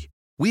importantly,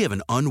 we have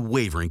an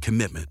unwavering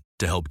commitment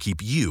to help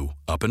keep you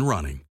up and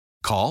running.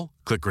 Call,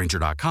 click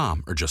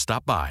Grainger.com, or just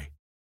stop by.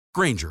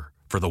 Grainger,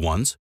 for the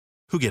ones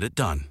who get it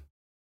done.